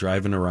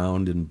 driving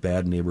around in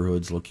bad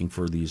neighborhoods looking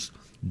for these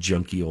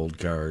junky old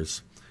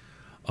cars.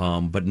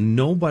 But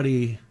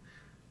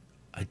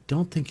I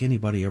don't think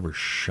anybody ever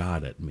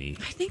shot at me.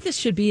 I think this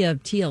should be a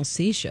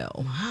TLC show.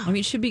 Wow. I mean,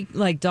 it should be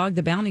like Dog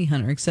the Bounty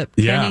Hunter, except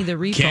Kenny the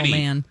Repo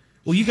Man.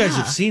 Well, you guys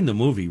have seen the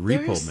movie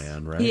Repo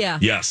Man, right? Yeah.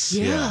 Yes.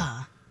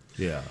 Yeah.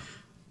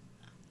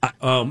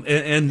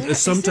 And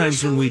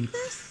sometimes when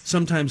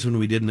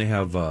we didn't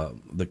have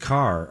the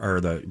car or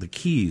the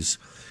keys,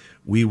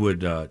 we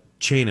would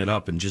chain it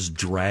up and just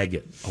drag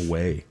it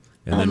away,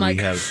 and then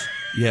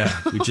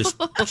we just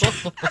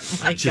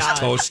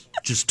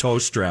toe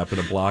strap it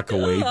a block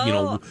away.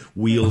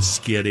 Wheels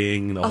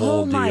skidding, the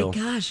whole deal. Oh my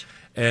gosh!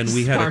 And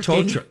we had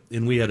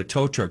a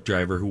tow truck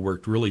driver who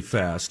worked really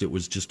fast. It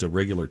was just a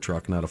regular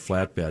truck, not a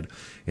flatbed.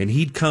 And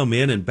he'd come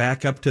in and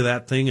back up to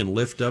that thing and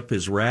lift up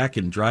his rack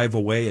and drive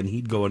away, and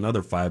he'd go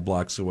another 5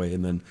 blocks away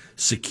and then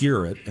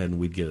secure it, and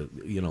we'd get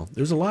it.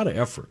 There's a lot of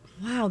effort.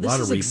 Wow, this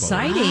is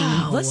exciting.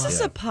 Wow. This is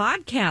a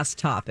podcast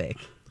topic.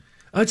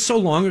 It's so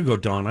long ago,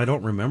 Dawn. I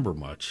don't remember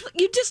much.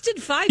 You just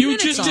did 5 You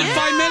minutes. just did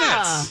 5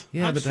 minutes.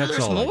 Yeah, I'm but sure that's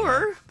there's all.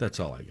 more. That's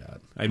all I got.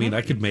 I mean,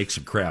 I could make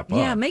some crap up.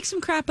 Yeah, make some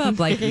crap up.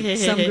 Like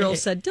some girl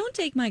said, don't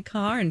take my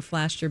car and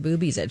flashed her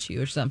boobies at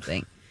you or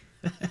something.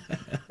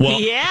 Well,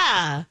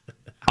 Yeah.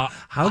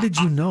 How did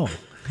you know?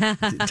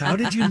 How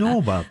did you know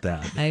about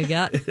that? I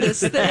got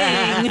this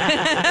thing.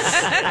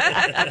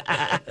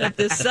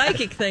 This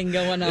psychic thing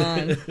going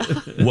on.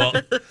 Well,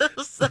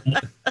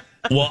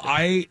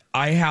 I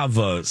have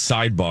a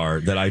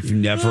sidebar that I've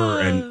never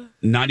and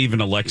not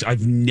even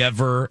I've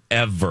never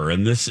ever,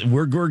 and this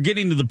we're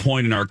getting to the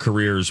point in our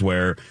careers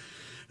where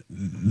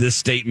this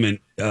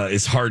statement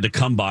is hard to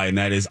come by, and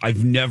that is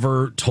I've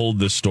never told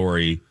this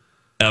story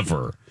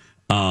ever.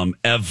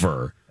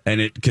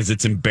 And because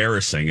it's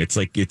embarrassing. It's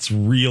like, it's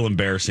real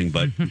embarrassing,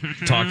 but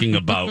talking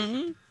about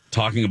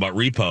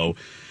repo,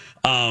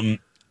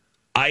 I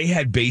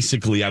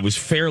was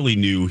fairly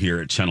new here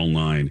at Channel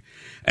 9,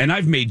 and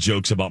I've made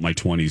jokes about my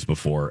 20s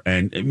before,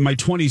 and my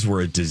 20s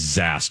were a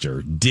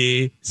disaster.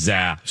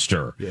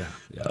 Yeah.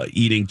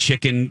 Eating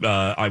chicken.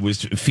 I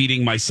was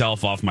feeding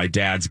myself off my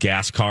dad's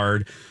gas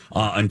card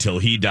until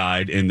he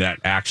died, and that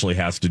actually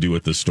has to do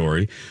with the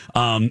story.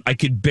 I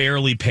could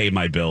barely pay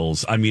my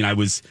bills. I mean, I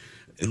was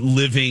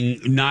living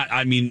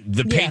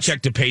the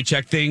paycheck to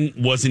paycheck thing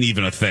wasn't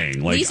even a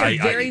thing. Like, these are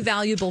very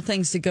valuable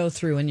things to go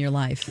through in your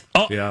life.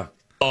 Oh, yeah.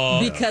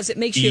 Because it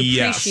makes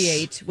you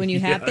appreciate when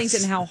you have things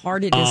and how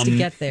hard it is to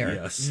get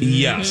there.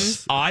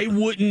 Yes. I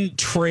wouldn't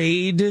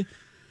trade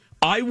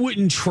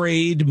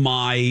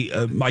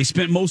my. I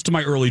spent most of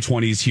my early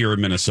 20s here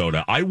in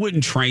Minnesota. I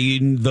wouldn't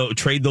trade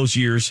those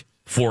years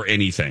for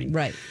anything,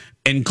 right?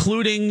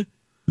 Including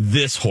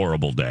this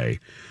horrible day.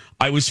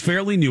 I was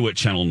fairly new at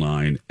Channel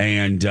 9,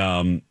 and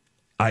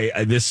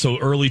so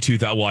early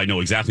 2000. Well, I know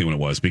exactly when it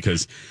was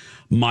because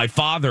my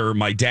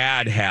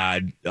dad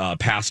had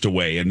passed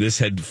away, and this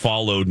had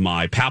followed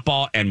my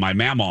papa and my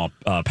mama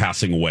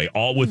passing away,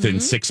 all within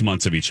 6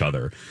 months of each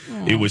other.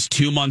 Aww. It was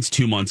 2 months,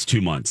 2 months, 2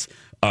 months.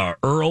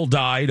 Earl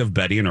died of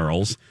Betty and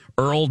Earl's.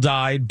 Earl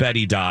died,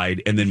 Betty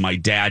died, and then my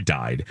dad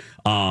died.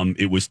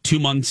 It was 2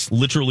 months,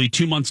 literally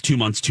 2 months, 2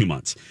 months, 2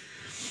 months.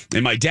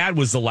 And my dad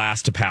was the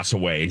last to pass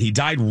away, and he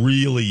died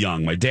really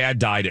young. My dad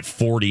died at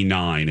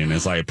 49, and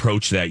as I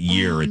approach that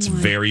year, it's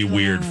very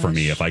weird for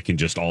me if I can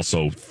just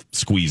also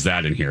squeeze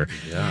that in here.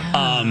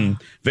 Yeah.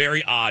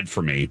 Very odd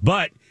for me.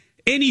 But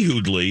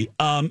anywhoodly,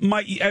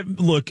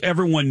 look,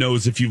 everyone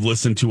knows if you've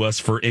listened to us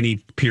for any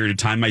period of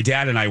time, my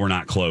dad and I were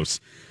not close.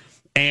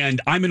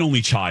 And I'm an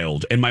only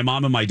child, and my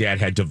mom and my dad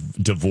had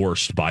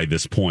divorced by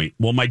this point.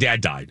 Well, my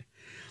dad died,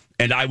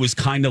 and I was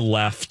kind of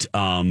left...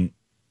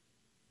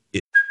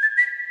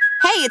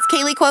 Hey, it's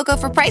Kaylee Cuoco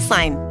for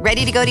Priceline.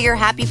 Ready to go to your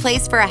happy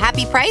place for a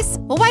happy price?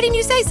 Well, why didn't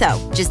you say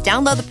so? Just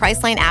download the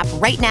Priceline app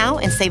right now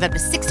and save up to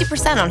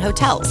 60% on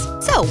hotels.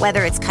 So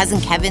whether it's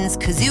Cousin Kevin's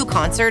Kazoo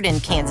Concert in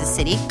Kansas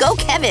City, go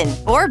Kevin,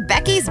 or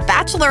Becky's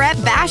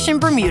Bachelorette Bash in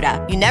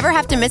Bermuda, you never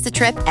have to miss a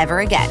trip ever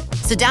again.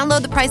 So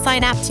download the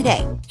Priceline app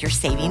today. Your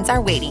savings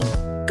are waiting.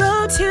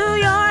 Go to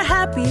your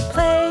happy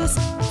place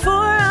for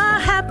a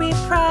happy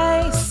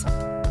price.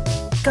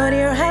 Go to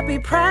your happy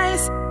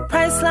price,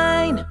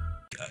 Priceline.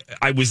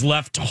 I was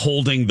left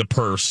holding the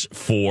purse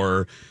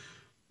for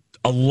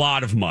a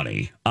lot of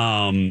money,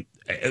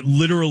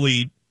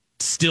 literally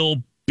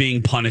still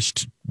being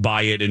punished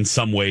by it in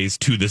some ways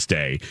to this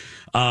day.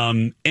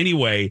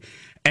 Anyway,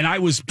 and I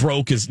was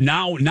broke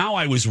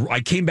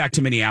I came back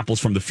to Minneapolis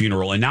from the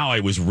funeral, and now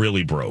I was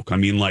really broke. I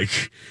mean,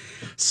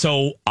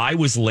 so I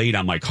was late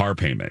on my car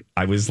payment.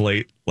 I was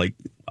late like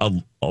a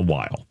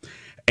while,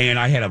 and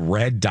I had a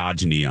red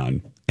Dodge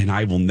Neon. And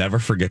I will never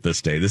forget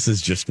this day. This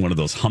is just one of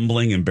those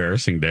humbling,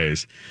 embarrassing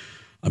days.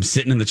 I'm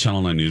sitting in the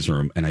Channel 9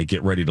 newsroom, and I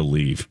get ready to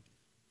leave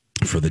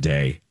for the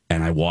day.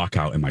 And I walk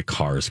out, and my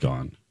car is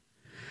gone.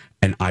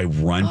 And I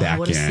run back in.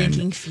 What a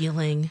sinking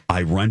feeling.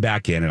 I run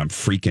back in, and I'm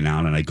freaking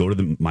out. And I go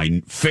to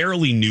my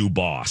fairly new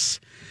boss.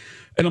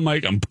 And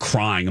I'm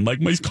crying. I'm like,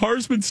 my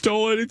car's been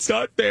stolen. It's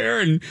not there.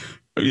 And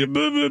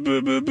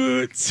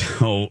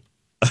so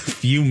a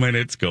few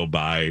minutes go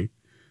by.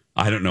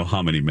 I don't know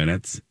how many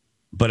minutes.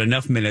 But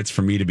enough minutes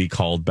for me to be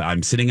called back.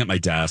 I'm sitting at my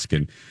desk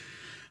and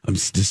I'm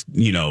just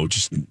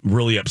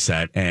really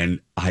upset. And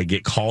I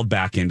get called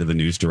back into the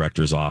news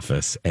director's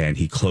office, and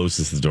he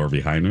closes the door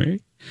behind me.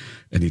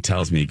 And he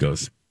tells me, he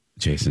goes,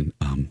 Jason,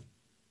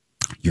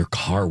 your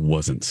car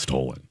wasn't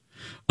stolen.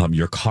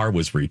 Your car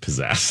was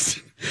repossessed.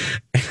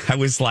 And I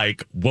was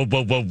like,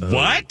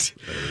 what?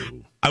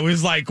 I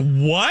was like,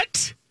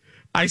 what?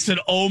 I said,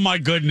 oh my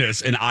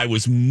goodness. And I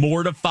was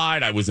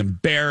mortified. I was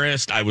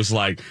embarrassed. I was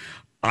like,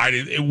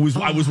 I was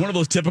one of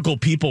those typical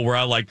people where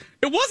it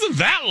wasn't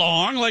that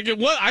long.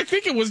 I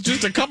think it was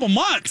just a couple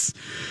months.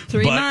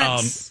 3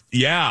 months.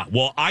 Yeah.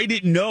 Well, I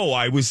didn't know.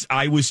 I was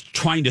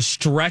trying to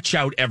stretch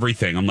out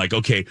everything. I'm like,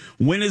 okay,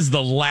 when is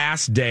the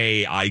last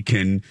day I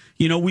can,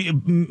 we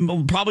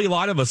probably a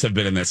lot of us have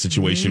been in that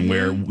situation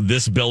where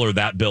this bill or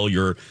that bill,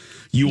 you're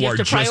you have are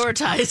to just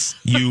prioritize.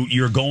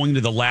 you're going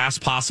to the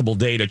last possible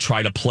day to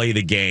try to play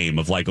the game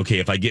of like, okay,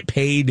 if I get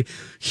paid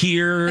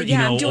here,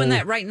 I'm doing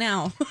that right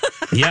now.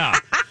 Yeah.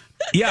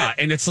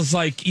 And it's just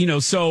like,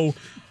 so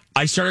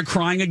I started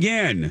crying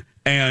again.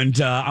 And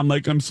I'm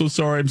like, I'm so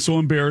sorry. I'm so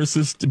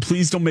embarrassed.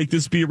 Please don't make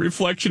this be a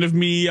reflection of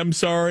me. I'm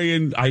sorry.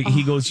 And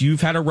he goes, you've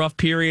had a rough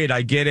period.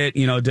 I get it.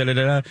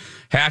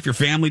 Half your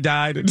family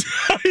died. And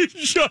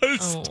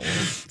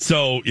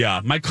So,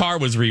 yeah, my car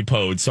was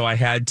repoed. So I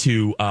had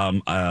to,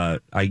 I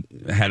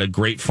had a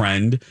great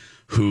friend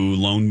who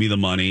loaned me the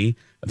money.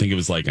 I think it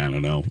was like, I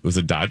don't know, it was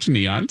a Dodge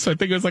Neon. So I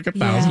think it was like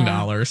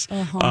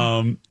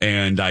 $1,000.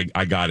 And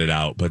I got it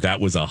out. But that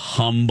was a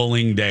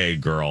humbling day,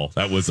 girl.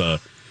 That was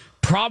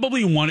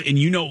probably one, and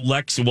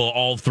Lex, well,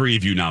 all three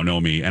of you now know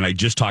me, and I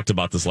just talked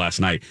about this last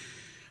night.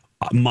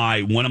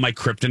 One of my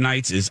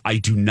kryptonites is I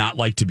do not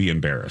like to be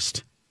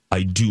embarrassed.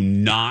 I do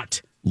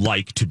not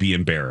like to be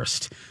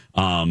embarrassed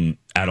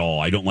at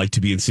all. I don't like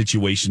to be in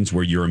situations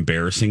where you're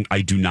embarrassing.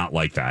 I do not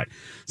like that.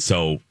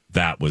 So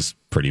that was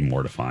pretty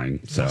mortifying.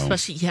 So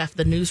especially if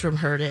the newsroom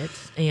heard it.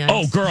 And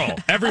oh, girl,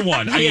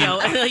 everyone. you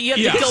have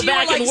to go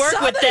back and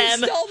work with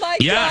them.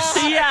 Yes.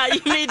 Yeah,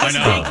 you made this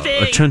big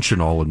thing.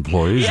 Attention, all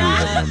employees. We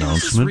have an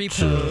announcement.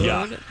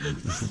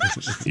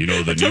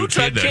 The new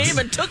truck came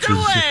and took it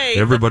away.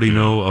 Everybody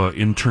know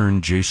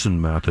intern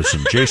Jason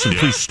Matheson. Jason,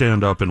 please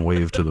stand up and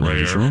wave to the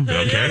newsroom.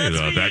 Okay,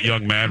 that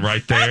young man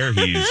right there,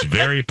 he's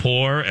very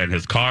poor, and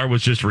his car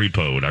was just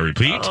repoed. I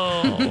repeat,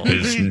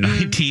 his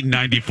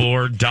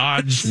 1994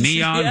 Dodge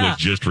Neon was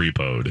just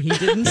repoed. He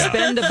didn't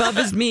spend above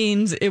his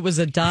means. It was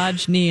a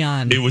Dodge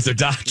Neon. It was a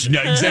Dodge. No,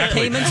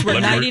 exactly. Payments were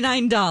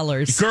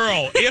 $99.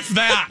 Girl, if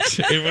that.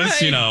 It was,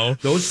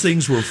 Those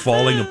things were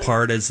falling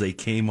apart as they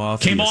came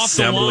off the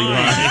assembly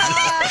line.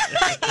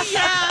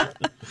 Yeah.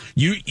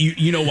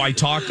 I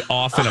talk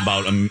often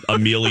about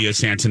Amelia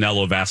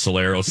Santinello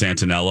Vassalero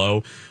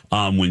Santinello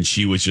when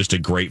she was just a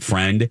great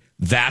friend.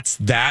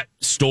 That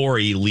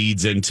story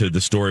leads into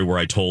the story where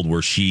I told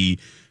where she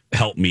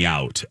helped me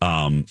out. She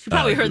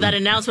probably heard that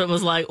announcement and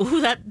was like,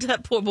 ooh,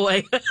 that poor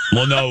boy.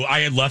 Well, no,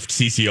 I had left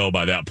CCO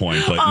by that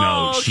point, but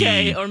or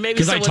maybe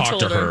because I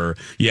talked to her.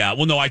 Yeah,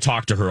 well, no, I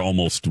talked to her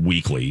almost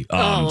weekly,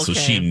 so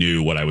she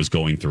knew what I was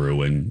going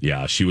through, and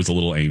yeah, she was a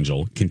little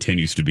angel,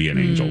 continues to be an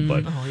angel,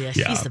 but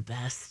she's the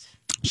best.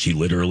 She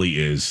literally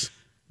is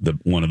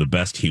one of the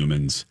best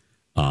humans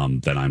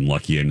that I'm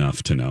lucky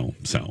enough to know.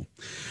 So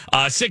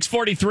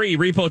 6:43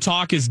 Repo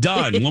Talk is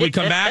done. When we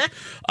come back,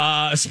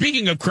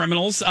 speaking of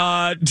criminals,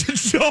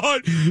 Dawn's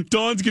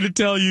going to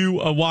tell you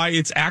why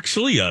it's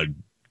actually a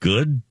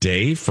good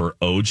day for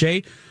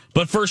OJ.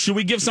 But first, should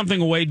we give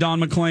something away, Dawn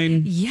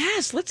McClain?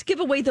 Yes, let's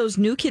give away those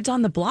New Kids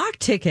on the Block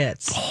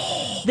tickets.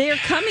 They are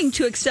coming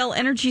to Excel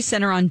Energy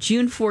Center on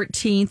June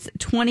 14th,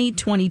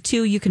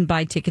 2022. You can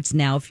buy tickets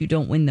now if you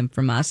don't win them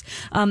from us.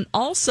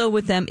 Also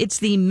with them, it's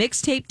the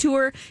mixtape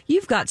tour.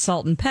 You've got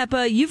Salt and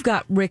Peppa. You've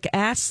got Rick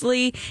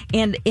Astley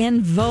and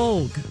En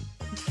Vogue.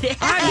 Yeah.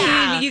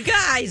 I mean, you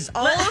guys,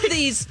 all of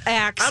these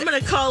acts. I'm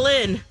going to call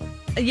in.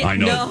 I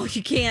know. No,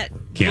 you can't.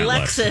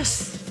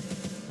 Alexis.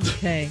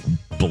 Okay.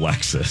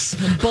 Balexis.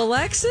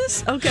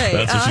 Balexis? Okay.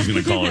 That's what she's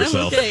going to call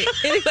herself. Okay.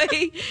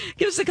 Anyway,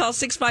 give us a call,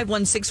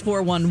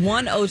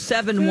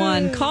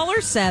 651-641-1071.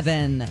 Caller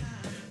 7.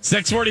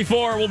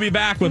 6:44. We'll be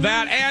back with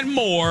that and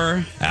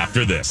more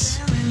after this.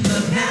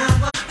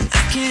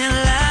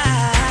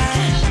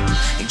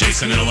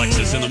 Jason and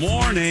Alexis in the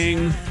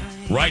morning,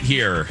 right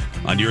here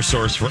on your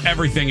source for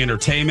everything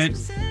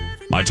entertainment,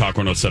 My Talk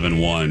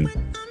 107.1.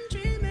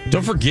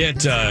 Don't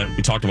forget,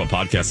 we talked about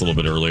podcasts a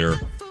little bit earlier.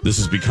 This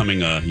is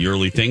becoming a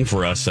yearly thing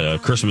for us.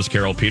 Christmas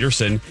Carol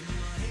Peterson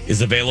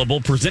is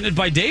available, presented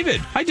by David.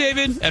 Hi,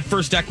 David, at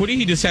First Equity.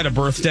 He just had a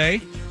birthday.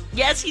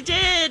 Yes, he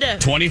did.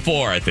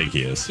 24, I think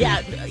he is.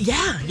 Yeah.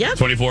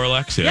 24,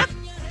 Alex? Yeah. Yep.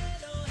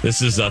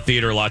 This is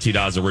Theater La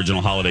Tida's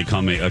original holiday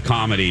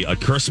comedy, A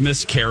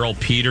Christmas Carol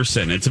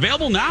Peterson. It's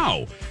available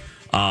now.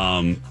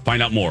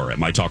 Find out more at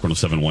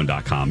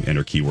mytalk1071.com.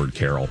 Enter keyword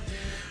Carol.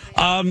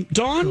 Dawn?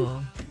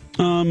 Cool.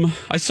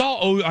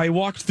 I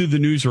walked through the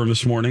newsroom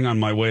this morning on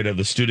my way to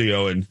the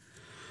studio and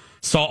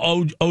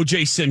saw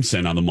O.J.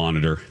 Simpson on the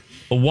monitor.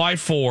 Why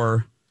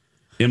for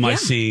am I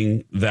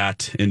seeing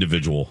that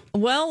individual?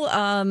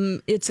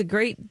 Well, it's a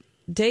great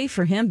day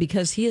for him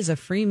because he is a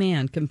free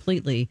man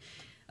completely.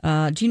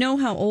 Do you know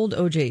how old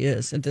O.J.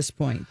 is at this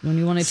point? When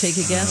you want to take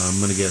a guess? I'm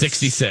going to guess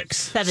 66.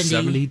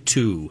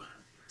 72.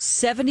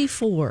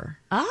 74.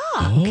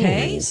 Ah.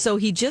 Okay, so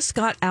he just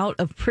got out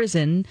of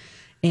prison.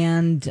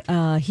 And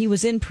he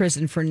was in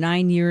prison for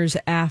 9 years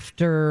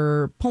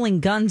after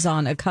pulling guns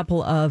on a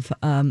couple of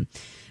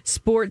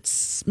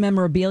sports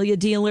memorabilia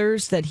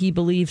dealers that he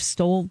believes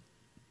stole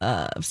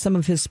some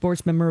of his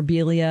sports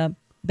memorabilia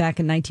back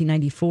in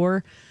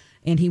 1994.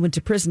 And he went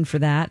to prison for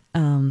that.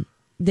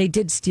 They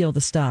did steal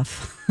the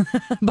stuff,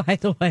 by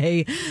the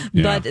way.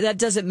 Yeah. But that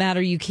doesn't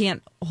matter. You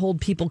can't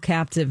hold people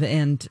captive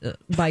and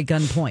by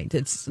gunpoint.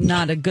 It's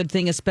not a good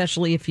thing,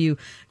 especially if you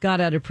got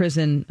out of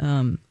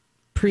prison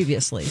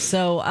previously.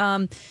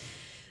 So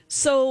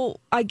So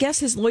I guess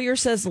his lawyer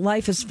says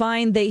life is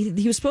fine.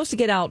 He was supposed to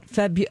get out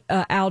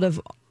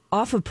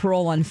off of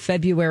parole on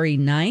February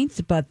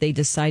 9th, but they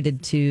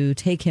decided to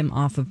take him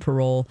off of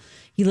parole.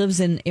 He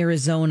lives in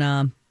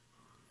Arizona,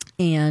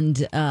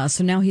 and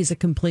so now he's a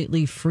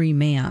completely free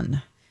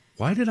man.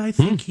 Why did I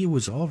think he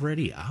was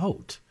already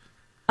out?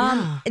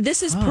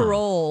 This is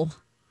parole.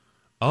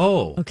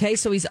 Oh. Okay,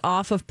 so he's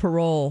off of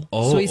parole.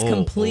 So he's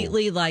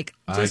completely like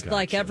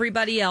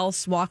everybody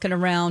else walking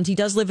around. He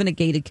does live in a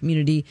gated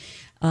community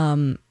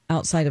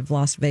outside of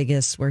Las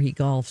Vegas where he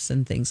golfs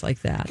and things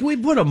like that. Can we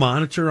put a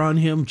monitor on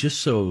him just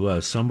so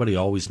somebody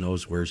always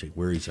knows where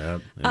he's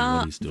at and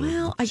what he's doing?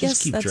 Well, I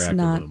guess keep that's track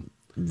not of him.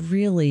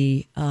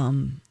 really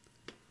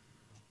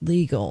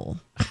legal.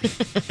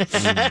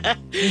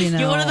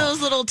 You're one of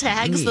those little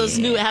tags, those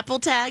new Apple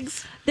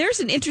tags. There's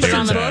an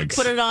interesting book.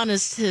 Put it on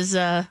his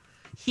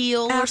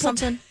heel or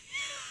something.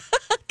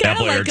 Kind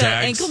of like an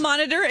ankle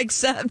monitor,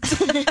 except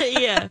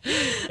yeah,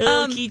 a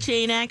little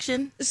keychain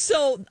action.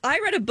 So I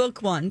read a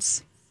book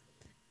once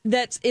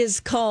that is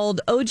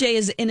called "OJ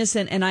is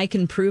Innocent and I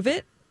Can Prove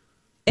It,"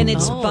 and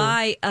it's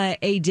by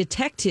a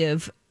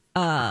detective,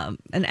 an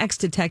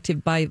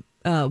ex-detective by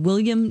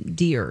William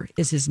Deere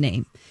is his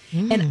name,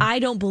 and I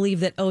don't believe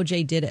that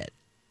OJ did it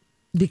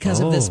because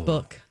of this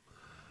book.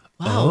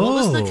 Wow, what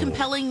was the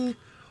compelling?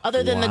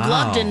 Other than the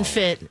glove didn't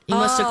fit, he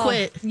must have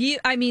quit.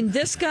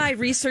 This guy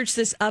researched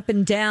this up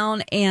and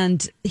down,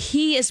 and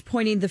he is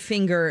pointing the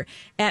finger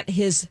at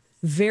his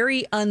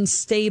very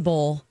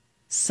unstable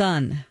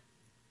son,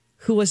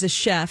 who was a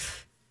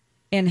chef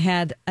and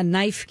had a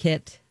knife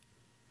kit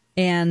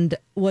and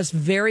was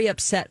very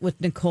upset with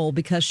Nicole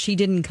because she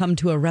didn't come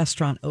to a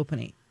restaurant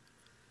opening.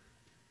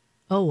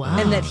 Oh, wow.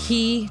 And that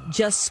he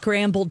just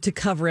scrambled to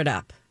cover it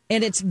up.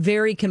 And it's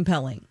very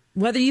compelling.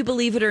 Whether you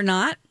believe it or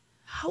not.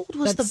 How old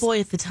was the boy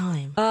at the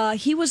time?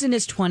 He was in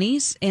his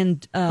 20s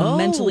and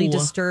mentally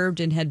disturbed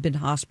and had been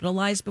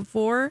hospitalized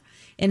before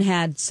and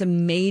had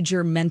some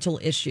major mental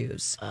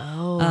issues.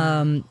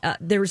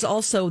 There was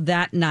also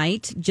that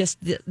night, just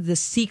the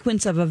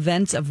sequence of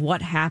events of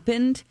what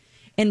happened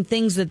and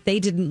things that they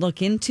didn't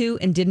look into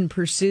and didn't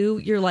pursue.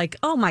 You're like,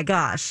 oh my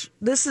gosh,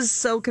 this is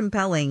so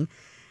compelling.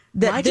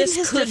 That Why didn't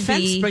his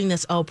defense bring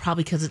this? Oh,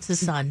 probably because it's his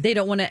son. They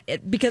don't want to,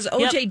 because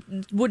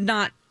OJ would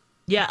not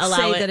allow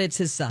say it. that it's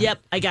his son. Yep,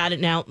 I got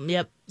it now.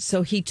 Yep.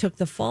 So he took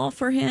the fall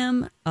for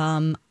him.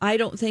 I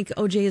don't think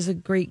OJ is a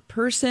great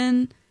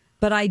person,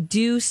 but I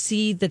do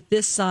see that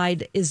this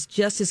side is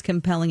just as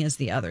compelling as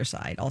the other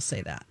side. I'll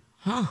say that.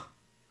 Huh.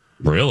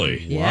 Really?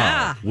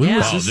 Yeah. Wow. When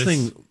was this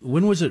thing?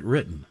 When was it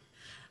written?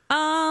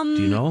 Do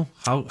you know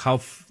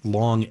how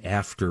long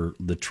after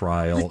the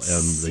trial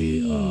and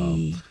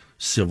the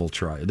civil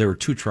trial? There were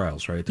two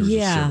trials, right? There was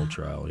a civil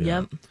trial.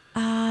 Yeah.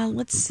 Yep.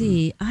 Let's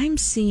see. I'm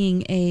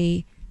seeing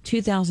a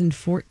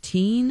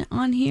 2014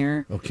 on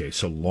here. Okay,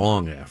 so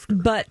long after.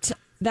 But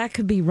that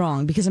could be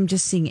wrong because I'm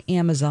just seeing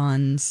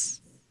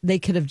Amazon's. They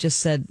could have just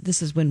said,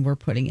 this is when we're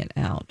putting it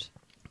out.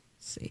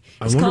 Let's see.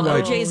 It's called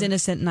OJ is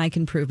Innocent and I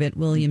Can Prove It,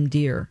 William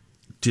Deere.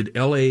 Did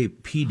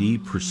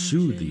LAPD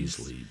pursue these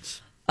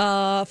leads?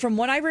 From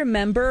what I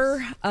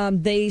remember,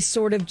 they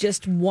sort of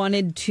just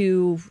wanted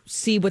to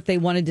see what they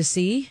wanted to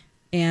see.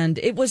 And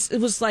it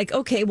was like,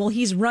 okay, well,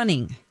 he's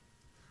running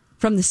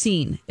from the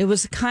scene. It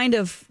was kind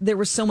of, there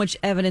was so much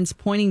evidence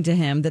pointing to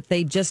him that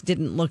they just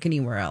didn't look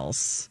anywhere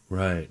else.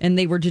 Right. And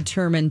they were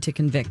determined to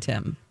convict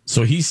him.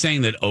 So he's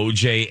saying that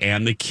OJ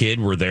and the kid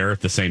were there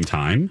at the same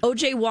time?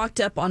 OJ walked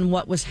up on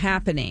what was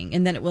happening,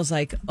 and then it was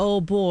like,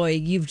 oh boy,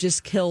 you've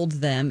just killed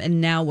them, and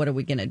now what are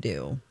we going to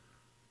do?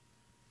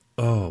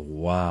 Oh,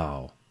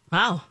 wow.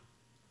 Wow.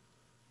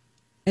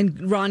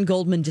 And Ron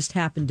Goldman just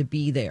happened to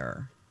be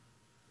there.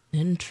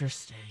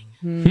 Interesting.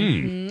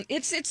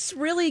 It's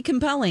really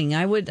compelling.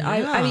 I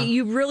mean,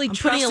 you really I'm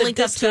trust putting a link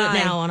up to guy,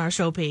 it now on our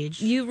show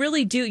page. You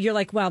really do. You're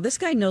like, wow, this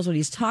guy knows what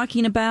he's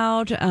talking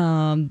about.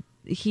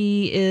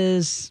 He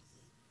is.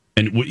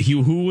 And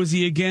who was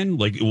he again?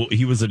 Like,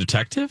 he was a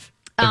detective?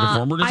 Like a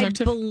former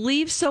detective? I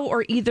believe so,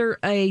 or either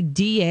a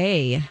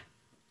DA.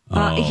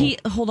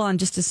 Hold on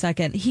just a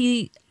second.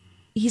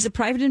 He's a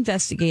private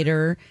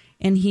investigator,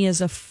 and he is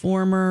a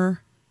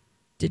former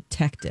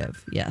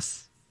detective.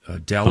 Yes. A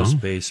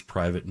Dallas-based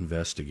private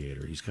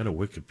investigator. He's got a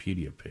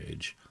Wikipedia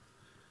page.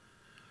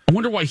 I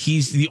wonder why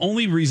he's the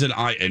only reason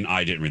I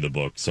didn't read the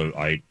book, so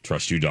I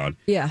trust you, Don.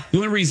 Yeah. The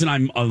only reason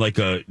I'm like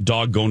a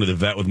dog going to the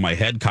vet with my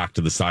head cocked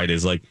to the side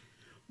is like,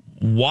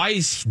 why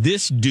is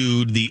this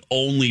dude the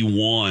only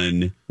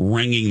one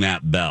ringing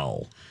that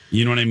bell?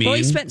 You know what I mean? Well,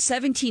 he spent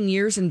 17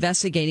 years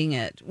investigating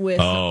it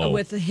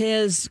with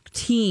his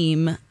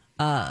team.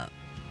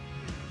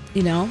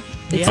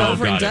 It's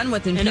over and done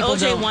with. And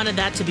OJ wanted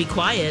that to be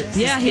quiet. It's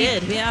his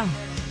kid. Yeah.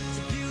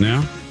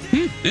 Yeah.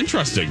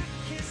 Interesting.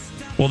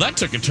 Well, that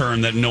took a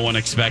turn that no one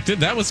expected.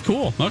 That was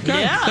cool.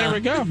 Okay, There we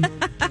go.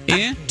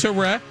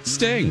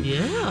 Interesting.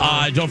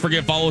 Yeah. Don't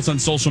forget, follow us on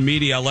social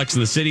media, Alex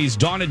in the Cities,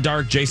 Dawn at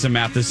Dark, Jason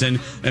Matheson,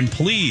 and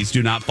please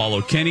do not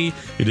follow Kenny.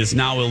 It is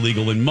now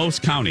illegal in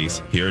most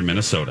counties here in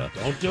Minnesota.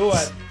 Don't do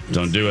it.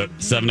 Don't do it.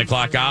 7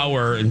 o'clock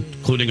hour,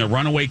 including a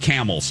runaway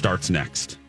camel, starts next.